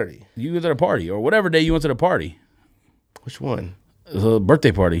happened on Saturday? You was at a party or whatever day you went to the party. Which one? A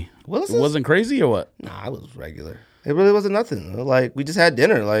birthday party. What was it? Wasn't crazy or what? Nah, it was regular. It really wasn't nothing. Like, we just had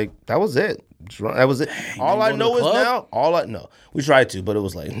dinner. Like, that was it. That was it. All I know is now, we tried to, but it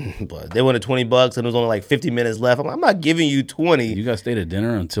was like, but they wanted $20 and there was only like 50 minutes left. I'm not giving you 20. You guys stayed at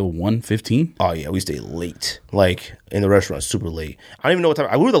dinner until 1:15? Oh, yeah, we stayed late. Like, in the restaurant, super late. I don't even know what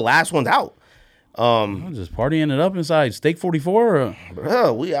time. We were the last ones out. Just partying it up inside Steak 44. Or?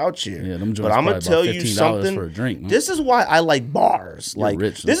 Bro, we out here. Yeah, them but I'm gonna tell you something. For a drink, this is why I like bars. You're like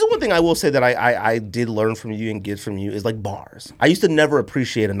rich, this is one thing I will say that I did learn from you and get from you is like bars. I used to never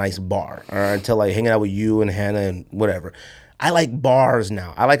appreciate a nice bar until like hanging out with you and Hannah and whatever. I like bars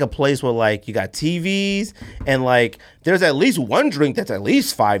now. I like a place where like you got TVs and like there's at least one drink that's at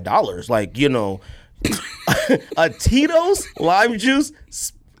least $5. Like a Tito's lime juice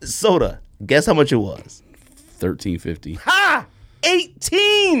soda. Guess how much it was? $13.50. Ha!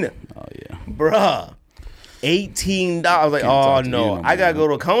 18. Oh yeah, Bruh. $18. Like, oh no, I gotta go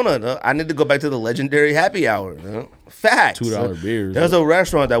to Kona. I need to go back to the legendary happy hour. Facts. $2 beers. There's a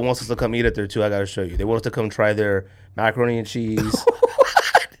restaurant that wants us to come eat at there too. I gotta show you. They want us to come try their macaroni and cheese.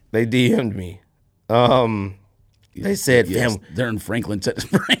 They DM'd me. They said, yes, they're in Franklin,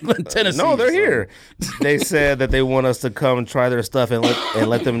 Tennessee. No, they're here. They said that they want us to come try their stuff and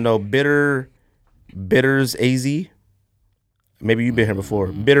let them know Bitters AZ. Maybe you've been here before.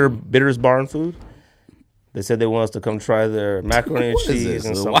 Bitters Bar and Food. They said they want us to come try their macaroni and cheese.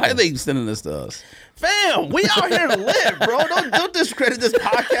 And why are they sending this to us? Fam, we out here to live, bro. Don't discredit this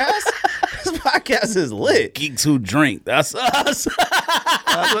podcast. This podcast is lit. Geeks who drink. That's us.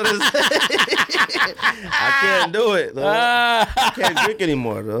 That's what it is. I can't do it, though. I can't drink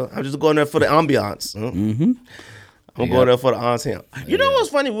anymore, though. I'm just going there for the ambiance. Mm-hmm. I'm going there for the auntie. You know what's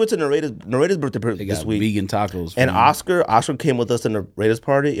funny? We went to Narita's birthday this week. Vegan tacos. And Oscar came with us to Narita's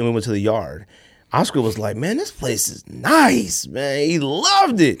party, and we went to the yard. Oscar was like, man, this place is nice, man. He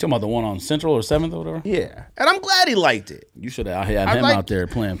loved it. Talking about the one on Central or 7th or whatever? Yeah. And I'm glad he liked it. You should have had him out there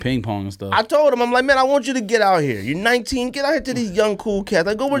playing ping pong and stuff. I told him, I'm like, man, I want you to get out here. You're 19. Get out here to these young, cool cats.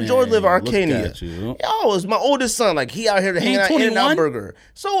 Like, go where George live, Arcadia. Yo, it's my oldest son. Like, he out here hanging out In-N-Out Burger.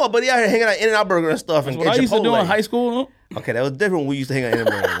 So what? But he out here hanging out In-N-Out Burger and stuff. That's what I used to do in high school. Okay, that was different when we used to hang out In-N-Out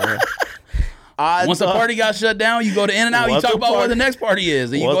Burger, man. Once the party got shut down, you go to In-N-Out, you talk about where the next party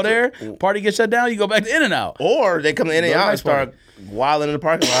is. And you go there, party gets shut down, you go back to In-N-Out. Or they come to In-N-Out and start wilding in the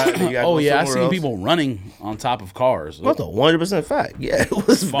parking lot. Oh, yeah, I seen people running on top of cars. That's a 100% fact. Yeah, it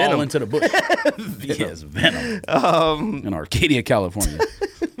was fall venom. Into the bush. Yes, venom. In Arcadia, California.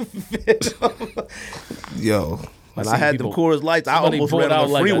 Yo. When I had the Coors Lights, I almost ran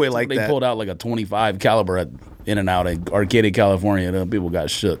on the freeway like that. They pulled out like a 25 caliber at In-N-Out in Arcadia, California. And people got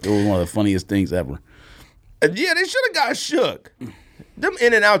shook. It was one of the funniest things ever. Yeah, they should have got shook. Them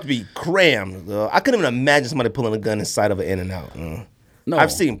In-N-Outs be crammed. I couldn't even imagine somebody pulling a gun inside of an In-N-Out. No,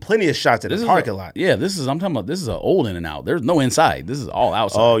 I've seen plenty of shots in the parking lot. Yeah, I'm talking about, this is an old In-N-Out. There's no inside. This is all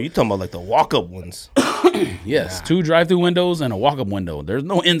outside. Oh, you talking about like the walk-up ones. Yes, 2 drive-through windows and a walk-up window. There's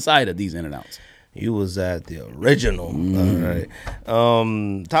no inside of these In-N-Outs. You was at the original. All right.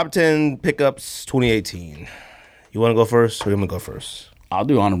 Top 10 pickups 2018. You want to go first or you want me to go first? I'll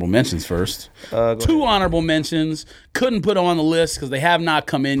do honorable mentions first. 2 honorable mentions. Couldn't put them on the list because they have not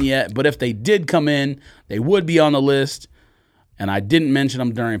come in yet. But if they did come in, they would be on the list. And I didn't mention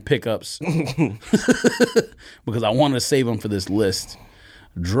them during pickups because I wanted to save them for this list.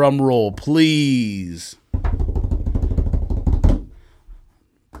 Drum roll, please.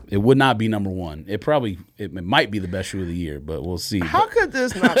 It would not be number 1. It might be the best shoe of the year, but we'll see. How could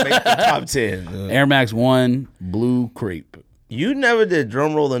this not make the top 10? Air Max 1 Blue Crepe. You never did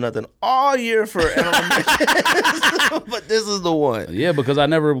drum roll or nothing all year for but this is the one. Yeah, because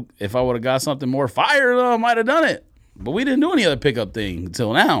if I would have got something more fire, I might have done it. But we didn't do any other pickup thing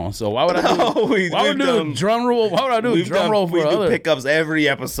until now. So why would I do drum roll? Why would I do drum roll for other? We do pickups every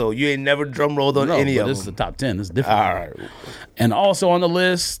episode. You ain't never drum rolled on any of them. This is the top 10. This is different. All right. And also on the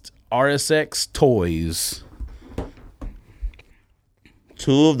list, RSX Toys.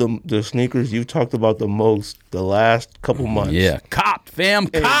 2 of the sneakers you've talked about the most the last couple months. Yeah. Cop, fam,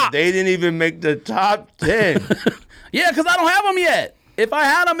 cop. They didn't even make the top 10. Yeah, because I don't have them yet. If I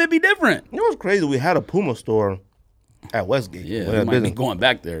had them, it'd be different. You know what's crazy? We had a Puma store at Westgate. Yeah, I might be going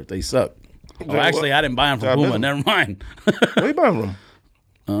back there if they suck. Oh, actually, I didn't buy them from Puma. Never mind. Where you buying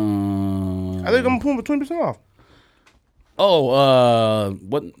from? I think I'm Puma 20% off. Oh,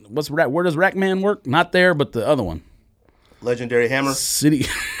 where does Rackman work? Not there, but the other one. Legendary Hammer. City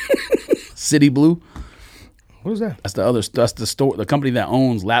Blue. What is that? That's the store. The company that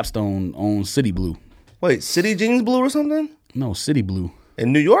owns Lapstone owns City Blue. Wait, City Jeans Blue or something? No, City Blue.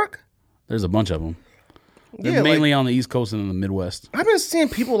 In New York? There's a bunch of them. They're mainly on the East Coast and in the Midwest. I've been seeing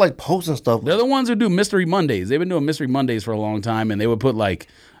people like posting stuff. They're the ones who do Mystery Mondays. They've been doing Mystery Mondays for a long time, and they would put like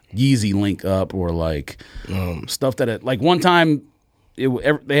Yeezy link up or like stuff that like one time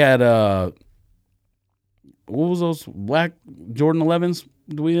they had what was those black Jordan 11s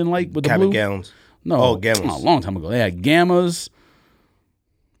we didn't like with the Cabot blue gowns? No, Gammas. A long time ago. They had Gammas,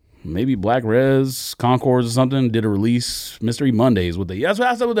 maybe Black Res, Concords or something. Did a release Mystery Mondays with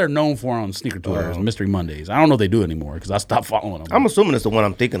that's what they're known for on sneaker Twitter. Mystery Mondays. I don't know if they do it anymore because I stopped following them. I'm assuming it's the one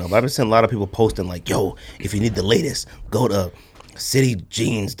I'm thinking of. I've been seeing a lot of people posting like, "Yo, if you need the latest, go to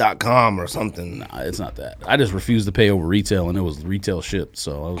cityjeans.com or something." Nah, it's not that. I just refused to pay over retail, and it was retail shipped,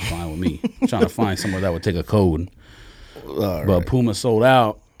 so it was fine with me. Trying to find somewhere that would take a code. But Puma sold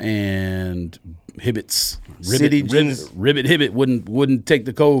out, and Ribbit Hibbit wouldn't take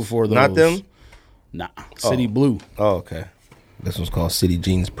the code for those. Not them? Nah, City Blue. Oh, okay. This one's called City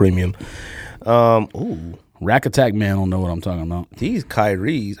Jeans Premium. Ooh. Rack Attack Man don't know what I'm talking about. These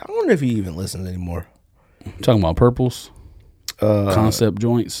Kyries. I wonder if he even listens anymore. Talking about purples? Concept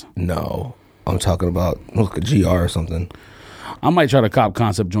joints? No. I'm talking about look a GR or something. I might try to cop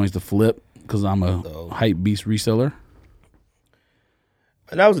concept joints to flip because I'm a hype beast reseller.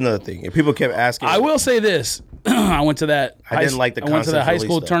 And that was another thing. And people kept asking. I will say this. I went to that. I didn't like the I went to that high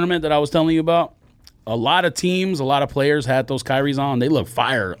school stuff. tournament that I was telling you about. A lot of teams, a lot of players had those Kyries on. They look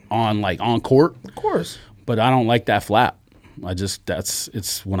fire on court. Of course. But I don't like that flap.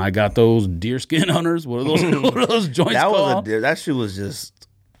 It's when I got those deerskin hunters. What are those joints called? That shoe was just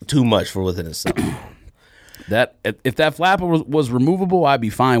too much for within itself. That if that flapper was removable, I'd be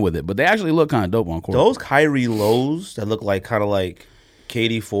fine with it. But they actually look kind of dope on court. Those Kyrie lows that look like kind of like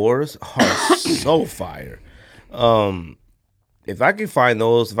KD4s are so fire. If I can find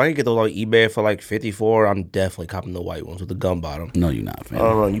those, if I can get those on eBay for like 54, I'm definitely copping the white ones with the gum bottom. No, you're not, fam. I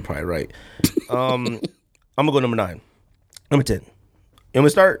don't know. You're probably right. I'm gonna go number 9. Number 10. You want me to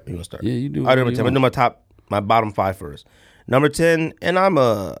start? You want to start? Yeah, you do. I'll do number 10. I'm gonna do my bottom 5 first. Number 10,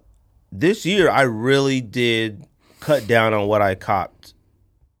 and this year I really did cut down on what I copped.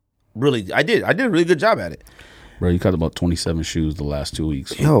 Really, I did a really good job at it. Bro, you cut about 27 shoes the last 2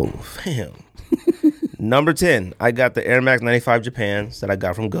 weeks. Yo, fam. Number 10, I got the Air Max 95 Japans that I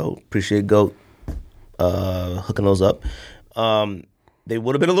got from GOAT. Appreciate GOAT hooking those up. They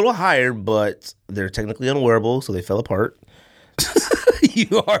would have been a little higher, but they're technically unwearable, so they fell apart. You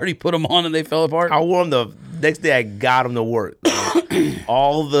already put them on and they fell apart? I wore them the next day I got them to work.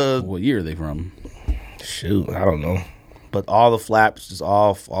 What year are they from? Shoot, I don't know. But all the flaps just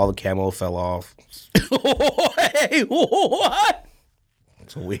off, all the camo fell off. Hey, what?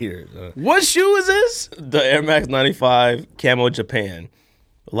 It's weird. What shoe is this? The Air Max 95 Camo Japan.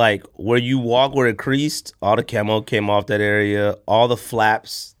 Like, where you walk where it creased, all the camo came off that area. All the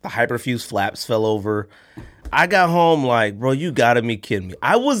flaps, the hyperfuse flaps fell over. I got home like, bro, you gotta be kidding me.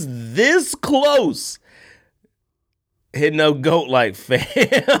 I was this close hitting up GOAT like,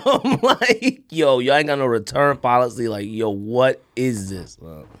 fam. Like, yo, ain't got no return policy. Like, yo, what is this?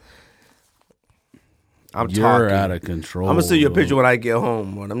 You're out of control. I'm gonna send you a picture when I get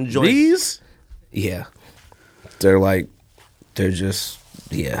home. When I'm joints. These? Yeah. They're just,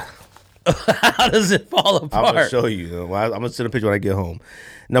 yeah. How does it fall apart? I'm gonna show you. I'm gonna send a picture when I get home.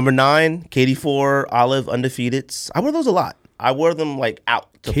 Number 9, KD4 Olive Undefeateds. I wear those a lot. I wear them like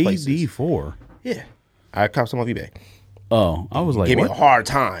out to places. KD4? Yeah. I copped some off eBay. Oh, I was like, Gave me a hard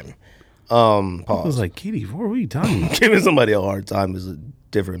time. Pause. I was like, KD4, what are you talking about? Giving somebody a hard time is a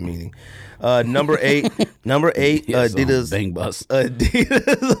different meaning. Number 8, Adidas Bang bus.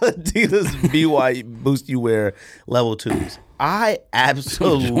 Adidas BY Boost You Wear Level 2s. I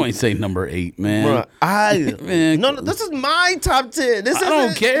absolutely You ain't say number 8, man. Bruh, no, this is my top 10. I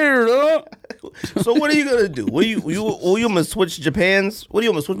don't care, though. So what are you gonna do? Will you gonna switch Japan's? What are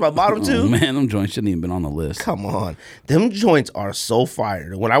you gonna switch my bottom two? Man, them joints shouldn't even been on the list. Come on, them joints are so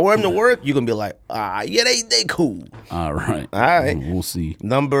fire. When I wear them to work, you're gonna be like, yeah, they cool. All right, we'll see.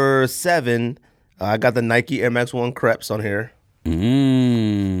 Number 7, I got the Nike Air Max 1 Crepes on here.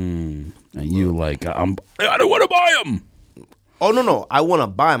 And you like, I don't want to buy them. Oh no, I want to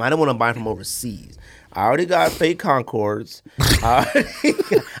buy them. I don't want to buy them from overseas. I already got fake Concords.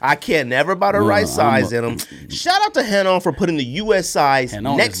 I can't never buy the right size in them. Shout out to Henon for putting the U.S. size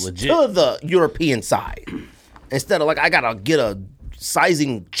next to the European side. Instead of like, I got to get a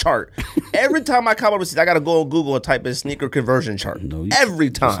sizing chart. Every time I come overseas, I got to go on Google and type in sneaker conversion chart. No, every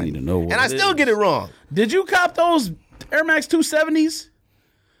time. Just need to know what and I still get it wrong. Did you cop those Air Max 270s?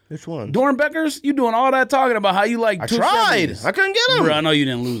 Which one? Dornbeckers? You doing all that talking about how you like 270s. I tried. I couldn't get them. Bro, I know you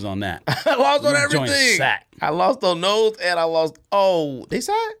didn't lose on that. I lost on everything. Sat. I lost on those and I lost. Oh, they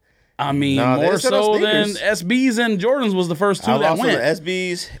sat? I mean, more so than SBs and Jordans was the first two that went. I lost on the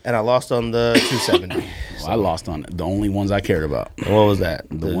SBs and I lost on the 270. Well, I lost on the only ones I cared about. What was that?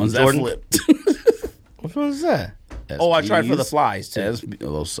 The ones Jordan? That flipped. Which one was that? SBs, oh, I tried for the flies too.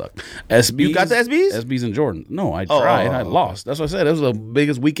 Those suck. SBs. You got the SBs? SBs and Jordan. No, I tried. I lost. That's what I said. It was the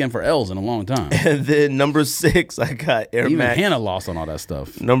biggest weekend for L's in a long time. And then number 6, I got Air Max. Even Hannah lost on all that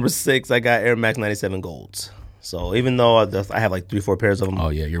stuff. Number 6, I got Air Max 97 Golds. So even though I have like 3-4 pairs of them. Oh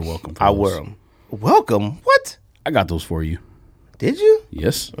yeah, you're welcome. I wear them. Welcome? What? I got those for you. Did you?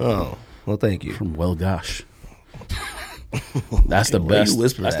 Yes. Oh, well, thank you. From Well Gosh. That's the best.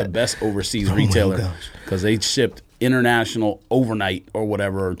 That's the best overseas retailer because they shipped international overnight or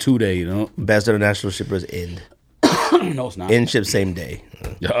whatever or 2 day. You know, best international shippers end. No, it's not. In ship same day.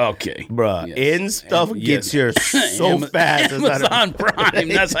 Okay. Bruh, Yes. in stuff gets here so fast. It's not Amazon Prime.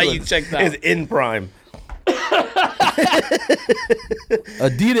 That's how you check that. It's in Prime.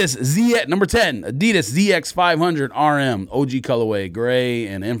 Adidas ZX number 10. Adidas ZX 500 RM OG colorway, gray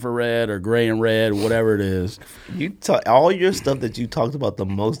and infrared or gray and red, whatever it is. All your stuff that you talked about the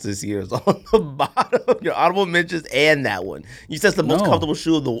most this year is on the bottom. Your honorable mentions and that one. You said it's the most comfortable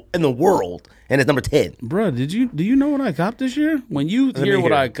shoe in the world, and it's number 10. Bro, do you know what I copped this year? When you hear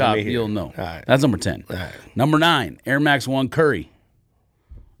what I copped, you'll know. Right. That's number 10. Right. Number 9, Air Max 1 Curry.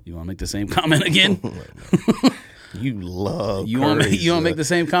 You want to make the same comment again? You love You want to make the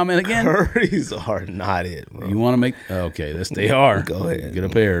same comment again? Curries are not it, bro. You want to make okay? Yes, they are. Go ahead. Get a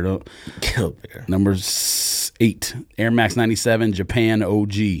pair. Don't. Get a pair. Number 8, Air Max 97 Japan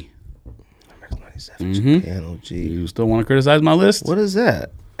OG. Air Max 97 Japan OG. You still want to criticize my list? What is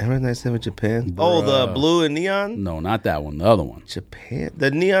that? Air Max 97 Japan. Oh, the blue and neon. No, not that one. The other one. Japan.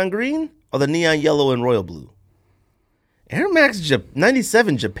 The neon green or the neon yellow and royal blue. Air Max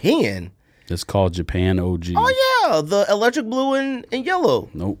 97 Japan. It's called Japan OG. Oh, yeah. The electric blue and yellow.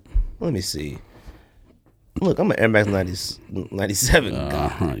 Nope. Let me see. Look, I'm an Air Max 97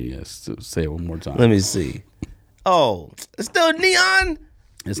 guy. Yes. Say it one more time. Let me see. Oh, it's still neon?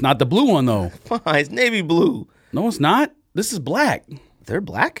 It's not the blue one, though. Fine, it's navy blue. No, it's not. This is black. They're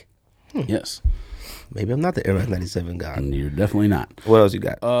black? Yes. Maybe I'm not the Air Max 97 guy. You're definitely not. What else you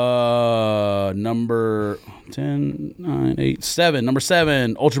got? Number 10, 9, 8, 7. Number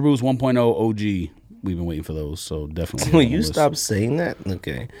 7, Ultra Boost 1.0 OG. We've been waiting for those, so definitely. Will you stop saying that?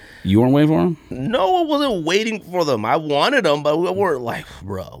 Okay. You weren't waiting for them? No, I wasn't waiting for them. I wanted them, but we weren't like,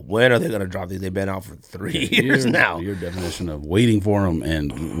 bro, when are they going to drop these? They've been out for 3 years now. Your definition of waiting for them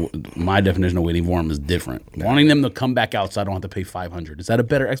and my definition of waiting for them is different. Wanting them to come back out so I don't have to pay $500. Is that a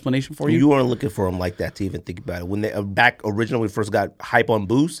better explanation for you? You weren't looking for them like that to even think about it. When they back originally, we first got hype on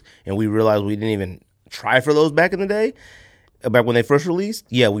Boost, and we realized we didn't even try for those back in the day. Back when they first released,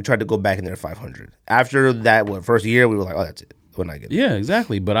 yeah, we tried to go back in there 500. After that, first year, we were like, oh, that's it. We're not getting it. Yeah,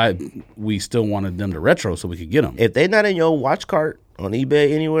 exactly. But we still wanted them to retro so we could get them. If they're not in your watch cart on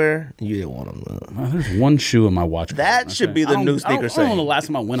eBay anywhere, you didn't want them. There's one shoe in my watch cart. That should be the new sneaker I don't know the last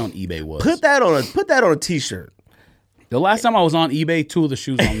time I went on eBay was. Put that on a T-shirt. The last time I was on eBay, 2 of the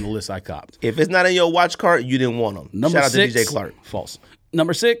shoes on the list I copped. If it's not in your watch cart, you didn't want them. Shout out to DJ Clark. False.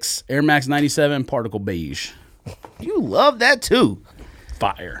 Number 6, Air Max 97 Particle Beige. You love that too.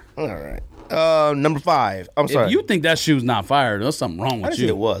 Fire. All right. Number 5. I'm sorry. If you think that shoe's not fire, there's something wrong with I didn't you. say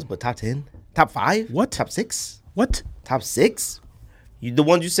it was, but top 10? Top 5? What? Top 6? What? Top 6? The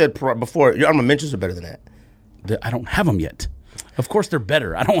ones you said before, your honorable mentions are better than that. I don't have them yet. Of course they're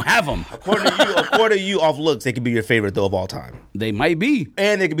better. I don't have them. According to you, off looks, they could be your favorite though of all time. They might be.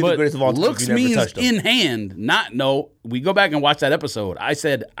 And they could be the greatest of all time. Looks means in hand, not no. We go back and watch that episode. I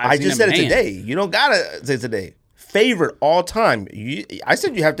said I just said it today. You don't gotta say today. Favorite all time. I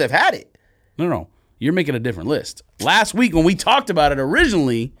said you have to have had it. No. You're making a different list. Last week when we talked about it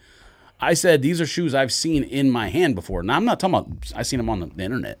originally, I said these are shoes I've seen in my hand before. Now I'm not talking about I've seen them on the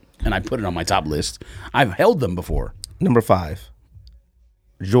internet and I put it on my top list. I've held them before. Number 5.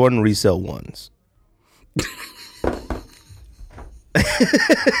 Jordan resale ones.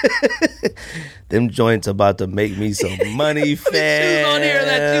 Them joints about to make me some money, fam. Shoes on here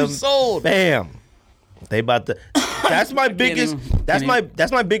that you sold. Bam. They about to. That's my biggest. That's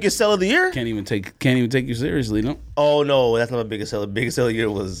my biggest sell of the year. Can't even take you seriously, no. Oh no, that's not my biggest sell. The biggest sell of the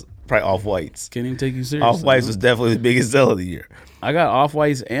year was probably Off Whites. Can't even take you seriously. Off Whites was definitely the biggest sell of the year. I got Off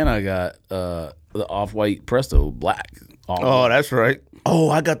Whites and I got the Off White Presto Black. Oh, that's right.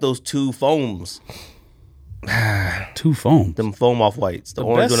 Oh, I got those 2 foams. 2 foams. Them foam Off Whites. The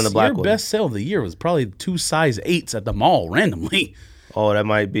orange one and the black one. Your best sale of the year was probably 2 size 8s at the mall randomly. Oh, that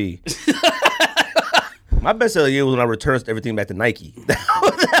might be. My best sale of the year was when I returned everything back to Nike.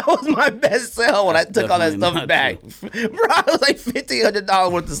 That was my best sale when I took all that stuff back. Bro, it was like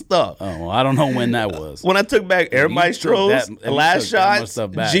 $1,500 worth of stuff. Oh, well, I don't know when that was. When I took back Air Maestros, Last Shots,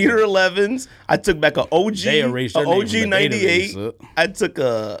 Jeter 11s, I took back an OG, OG 98. I took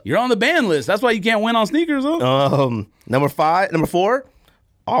a... You're on the ban list. That's why you can't win on sneakers, huh? Number 4,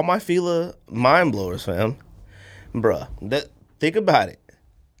 all my Fila mind blowers, fam. Bruh, think about it.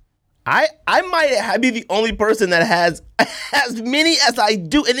 I might be the only person that has as many as I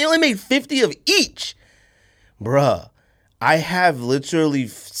do, and they only made 50 of each. Bruh, I have literally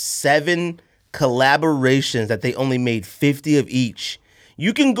 7 collaborations that they only made 50 of each.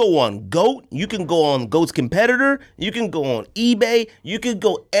 You can go on GOAT, you can go on GOAT's competitor, you can go on eBay, you can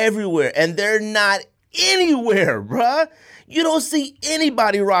go everywhere, and they're not anywhere, bruh. You don't see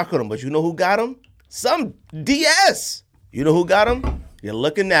anybody rocking them, but you know who got them? Some DS. You know who got them? You're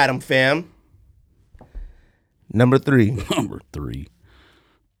looking at them, fam. Number 3. Number 3.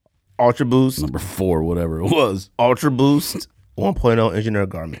 Ultra Boost. Number 4, whatever it was. Ultra Boost 1.0 engineer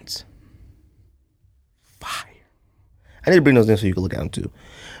garments. Fire. I need to bring those in so you can look at them too.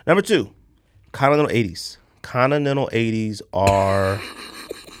 Number 2, Continental 80s. Continental 80s are...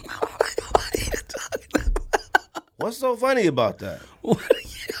 What's so funny about that? What are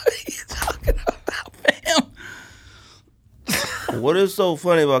you talking about, fam? What is so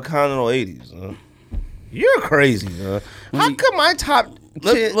funny about Continental 80s? You're crazy. How come my top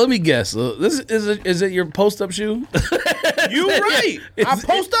 10... Let me guess. This is it your post-up shoe? You right. I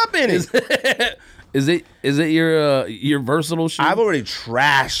post up in it. Is it your versatile shoe? I've already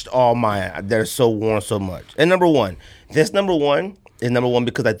trashed all my... They're so worn so much. And number 1. This number 1 is number 1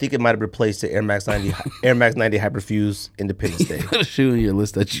 because I think it might have replaced the Air Max 90 Hyperfuse Independence Day. Put a shoe in your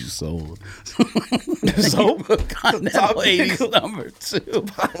list that you sold. So? Continental 80s number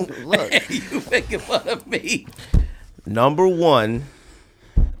 2. Look. Hey, you making fun of me. Number 1,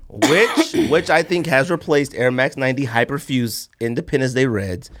 which I think has replaced Air Max 90 Hyperfuse Independence Day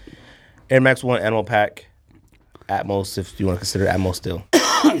Reds, Air Max 1 Animal Pack, Atmos, if you want to consider Atmos still.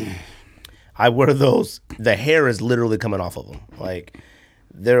 I wear those. The hair is literally coming off of them. Like,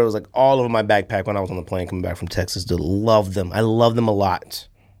 there was like all over my backpack when I was on the plane coming back from Texas. Dude, love them. I love them a lot.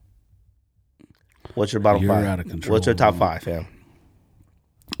 What's your bottom 5? You're out of control. What's your top 5, fam?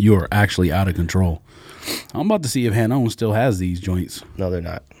 You're actually out of control. I'm about to see if Hanon still has these joints. No, they're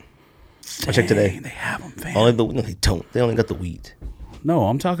not. I checked today. They have them, fam. No, they don't. They only got the wheat. No,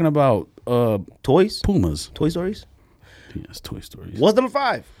 I'm talking about Toys? Pumas. Toy Stories? Yes, Toy Stories. What's number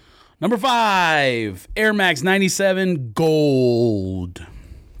 5? Number 5, Air Max 97 Gold.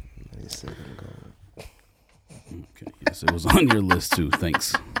 97 Gold. Okay, yes, it was on your list too.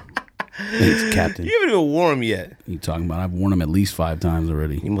 Thanks. Thanks, Captain. You haven't even worn them yet. You talking about? I've worn them at least 5 times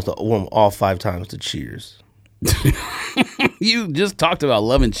already. You must have worn them all 5 times to Cheers. You just talked about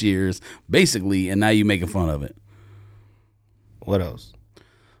loving Cheers, basically, and now you making fun of it. What else?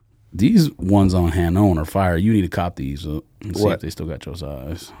 These ones on Hanon are fire. You need to cop these and see What? if they still got your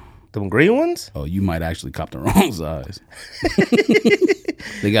size. Them green ones? Oh, you might actually cop the wrong size.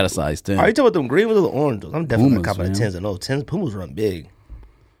 They got a size 10. Are you talking about them green ones or the orange ones? I'm definitely Pumas, copping the man. 10s and those. 10s, Pumas run big.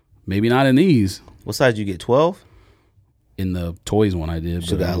 Maybe not in these. What size did you get? 12? In the toys one I did.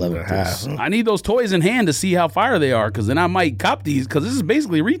 Should but got I don't 11 know and if a half. this- I need those toys in hand to see how fire they are, because then I might cop these, because this is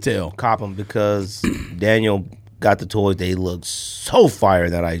basically retail. Cop them because Daniel got the toys. They look so fire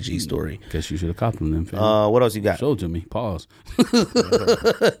in that IG story. Guess you should have copped them then, fam. What else you got? Show it to me. Pause.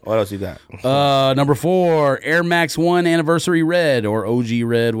 What else you got? Number 4, Air Max 1 Anniversary Red, or OG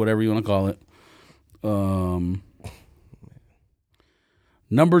Red, whatever you want to call it.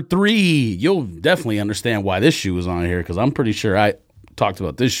 Number 3, you'll definitely understand why this shoe is on here, because I'm pretty sure I talked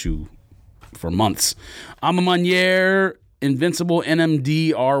about this shoe for months. I'm a Meunier Invincible NMD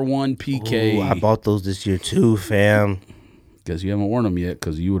R1 PK. Ooh, I bought those this year too, fam. Because you haven't worn them yet,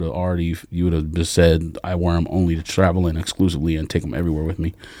 because you would have just said, I wear them only to travel in exclusively and take them everywhere with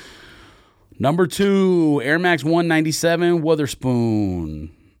me. Number 2, Air Max 197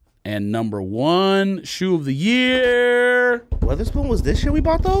 Witherspoon. And number 1, shoe of the year. Weatherspoon was this year we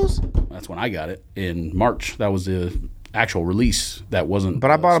bought those? That's when I got it, in March. That was the actual release. That wasn't.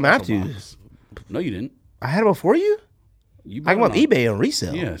 But I bought them special after you. box. No, you didn't. I had them before you? You I bought got them it on eBay on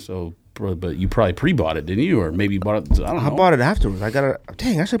resale. Yeah, so, but you probably pre-bought it, didn't you? Or maybe you bought it, I don't know. I bought it afterwards. I got it.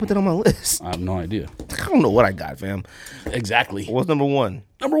 Dang, I should put that on my list. I have no idea. I don't know what I got, fam. Exactly. What's number 1?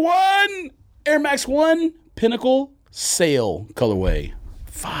 Number 1, Air Max 1 Pinnacle Sail colorway.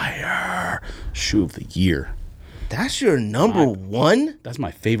 Fire. Shoe of the year. That's your number 1? That's my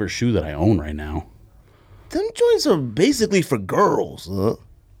favorite shoe that I own right now. Them joints are basically for girls.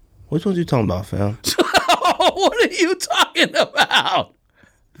 Which ones you talking about, fam? What are you talking about?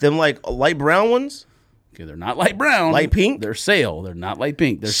 Them like light brown ones? Okay, they're not light brown. Light pink? They're sail. They're not light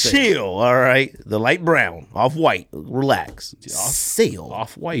pink. They're sail. Chill, all right. The light brown, off white. Relax. Sail.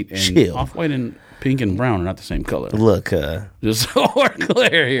 Off-white and Chill. off-white and pink and brown are not the same color. Look, Just so we're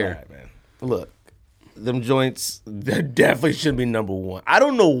clear here. look. Them joints, they definitely should be number 1. I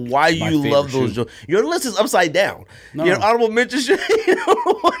don't know why you favorite love those shoe. joints. Your list is upside down. No. Your honorable mention should,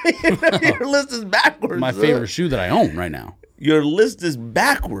 your list is backwards. My favorite shoe that I own right now. Your list is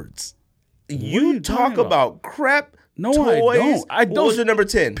backwards. You talk talking about crap. No, toys. I don't. What was your number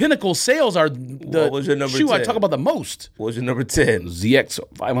 10? Pinnacle sales are the What was your number shoe I 10? talk about the most. What was your number 10? ZX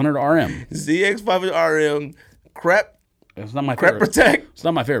 500 RM. ZX500 RM. Crep. It's not my Crep favorite. Protect. It's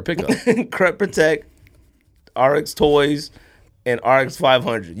not my favorite pickup. Crep Protect. RX Toys. and RX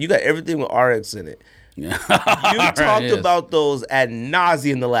 500. You got everything with RX in it. Yeah. You talked about those ad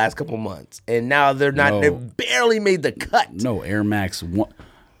nauseum the last couple months, and now they're not. No. They barely made the cut. No, Air Max 1.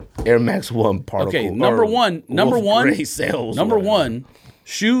 Air Max 1 particle. Okay, number one, sales. Number one,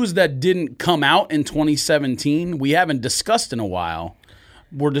 shoes that didn't come out in 2017, we haven't discussed in a while.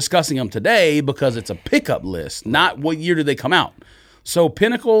 We're discussing them today because it's a pickup list, not what year did they come out. So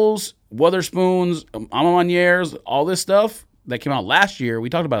Pinnacles, Weatherspoons, Amamaniers, all this stuff that came out last year, we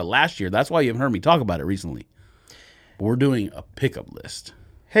talked about it last year. That's why you haven't heard me talk about it recently. But we're doing a pickup list.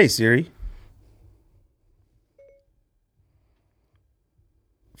 Hey Siri,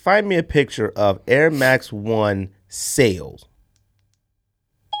 find me a picture of Air Max 1 sales.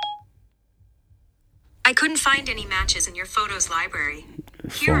 I couldn't find any matches in your photos library.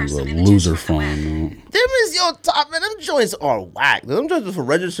 Here are Phone's a some images loser from the web. phone. Them is your top, man. Them joints are whack. Them joints are for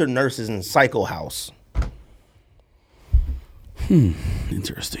registered nurses in Psycho House.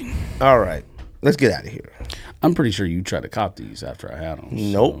 Interesting. All right, let's get out of here. I'm pretty sure you tried to cop these after I had them.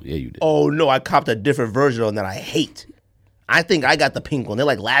 Nope. Yeah, you did. Oh no, I copped a different version of them that I hate. I think I got the pink one. They're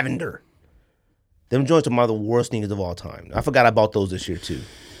like lavender. Them joints are one of the worst sneakers of all time. I forgot I bought those this year too.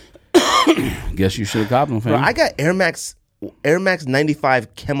 Guess you should have copped them, fam. Bro, I got Air Max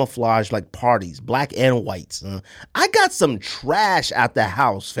 95 camouflage like parties, black and whites. I got some trash out the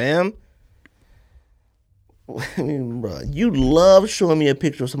house, fam. I mean, bro, you love showing me a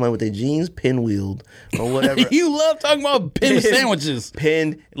picture of somebody with their jeans pinwheeled or whatever. You love talking about pin sandwiches.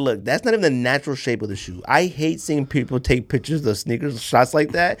 Pinned. Look, that's not even the natural shape of the shoe. I hate seeing people take pictures of sneakers, shots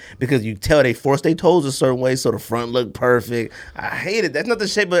like that, because you tell they force their toes a certain way so the front look perfect. I hate it. That's not the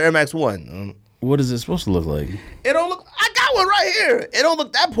shape of Air Max 1. What is it supposed to look like? It don't look. I got one right here. It don't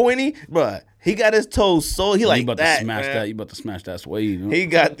look that pointy, bruh. He got his toes so he like you about that. to smash man. that. You about to smash that suede. Huh? He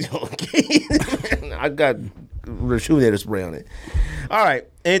got. I got rejuvenator spray on it. All right.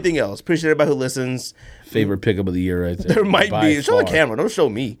 Anything else? Appreciate everybody who listens. Favorite pickup of the year, right there. There might By be. Show the far. camera. Don't show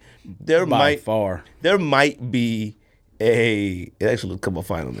me. There By far. There might be a. It actually looks. Come on,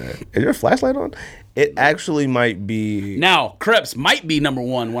 find on there. Is there a flashlight on? It actually might be. Now, Krebs might be number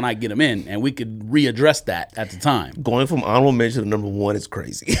one when I get him in, and we could readdress that at the time. Going from honorable mention to number one is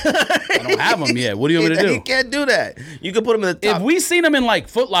crazy. I don't have him yet. What do you want me to do? You can't do that. You can put him in the top. If we seen them in like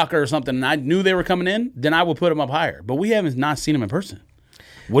Foot Locker or something, and I knew they were coming in, then I would put them up higher. But we haven't not seen them in person.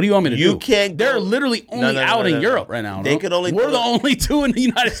 What do you want me to do? You can't go- They're literally only out in Europe right now. They no? could only We're do the it- only two in the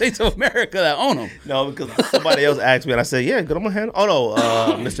United States of America that own them. No, because somebody else asked me, and I said, "Yeah, good on my hand." Oh no,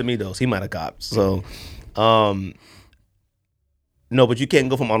 Mr. Midos, he might have copped. So, no, but you can't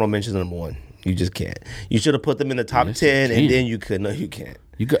go from honorable mentions to number one. You just can't. You should have put them in the top Yes, you 10, can. and then you could. No, you can't.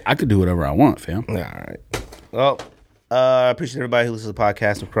 I could do whatever I want, fam. All right. Well, I appreciate everybody who listens to the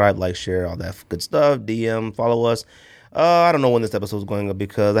podcast. Subscribe, like, share, all that good stuff. DM, follow us. I don't know when this episode is going up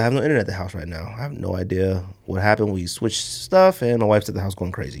because I have no internet at the house right now. I have no idea what happened. We switched stuff, and my wife's at the house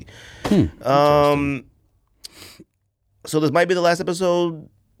going crazy. So this might be the last episode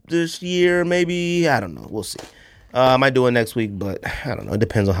this year, maybe. I don't know. We'll see. I might do it next week, but I don't know. It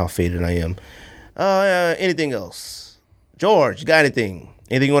depends on how faded I am. Anything else? George, you got anything?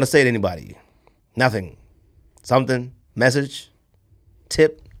 Anything you want to say to anybody? Nothing. Something? Message?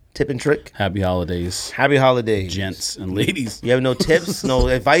 Tip and trick? Happy holidays, Happy holidays. gents and ladies. You have no tips? No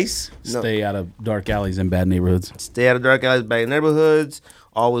advice? No. Stay out of dark alleys and bad neighborhoods. Stay out of dark alleys, bad neighborhoods.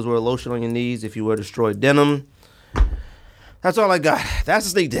 Always wear lotion on your knees if you wear destroyed denim. That's all I got. That's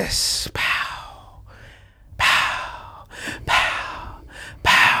the sneak diss. Pow. Pow. Pow.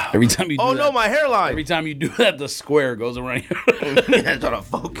 Pow. Every time you do Oh that, no, my hairline. every time you do that, the square goes around. That's on a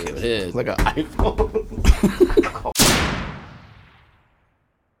focus. It is. Like an iPhone.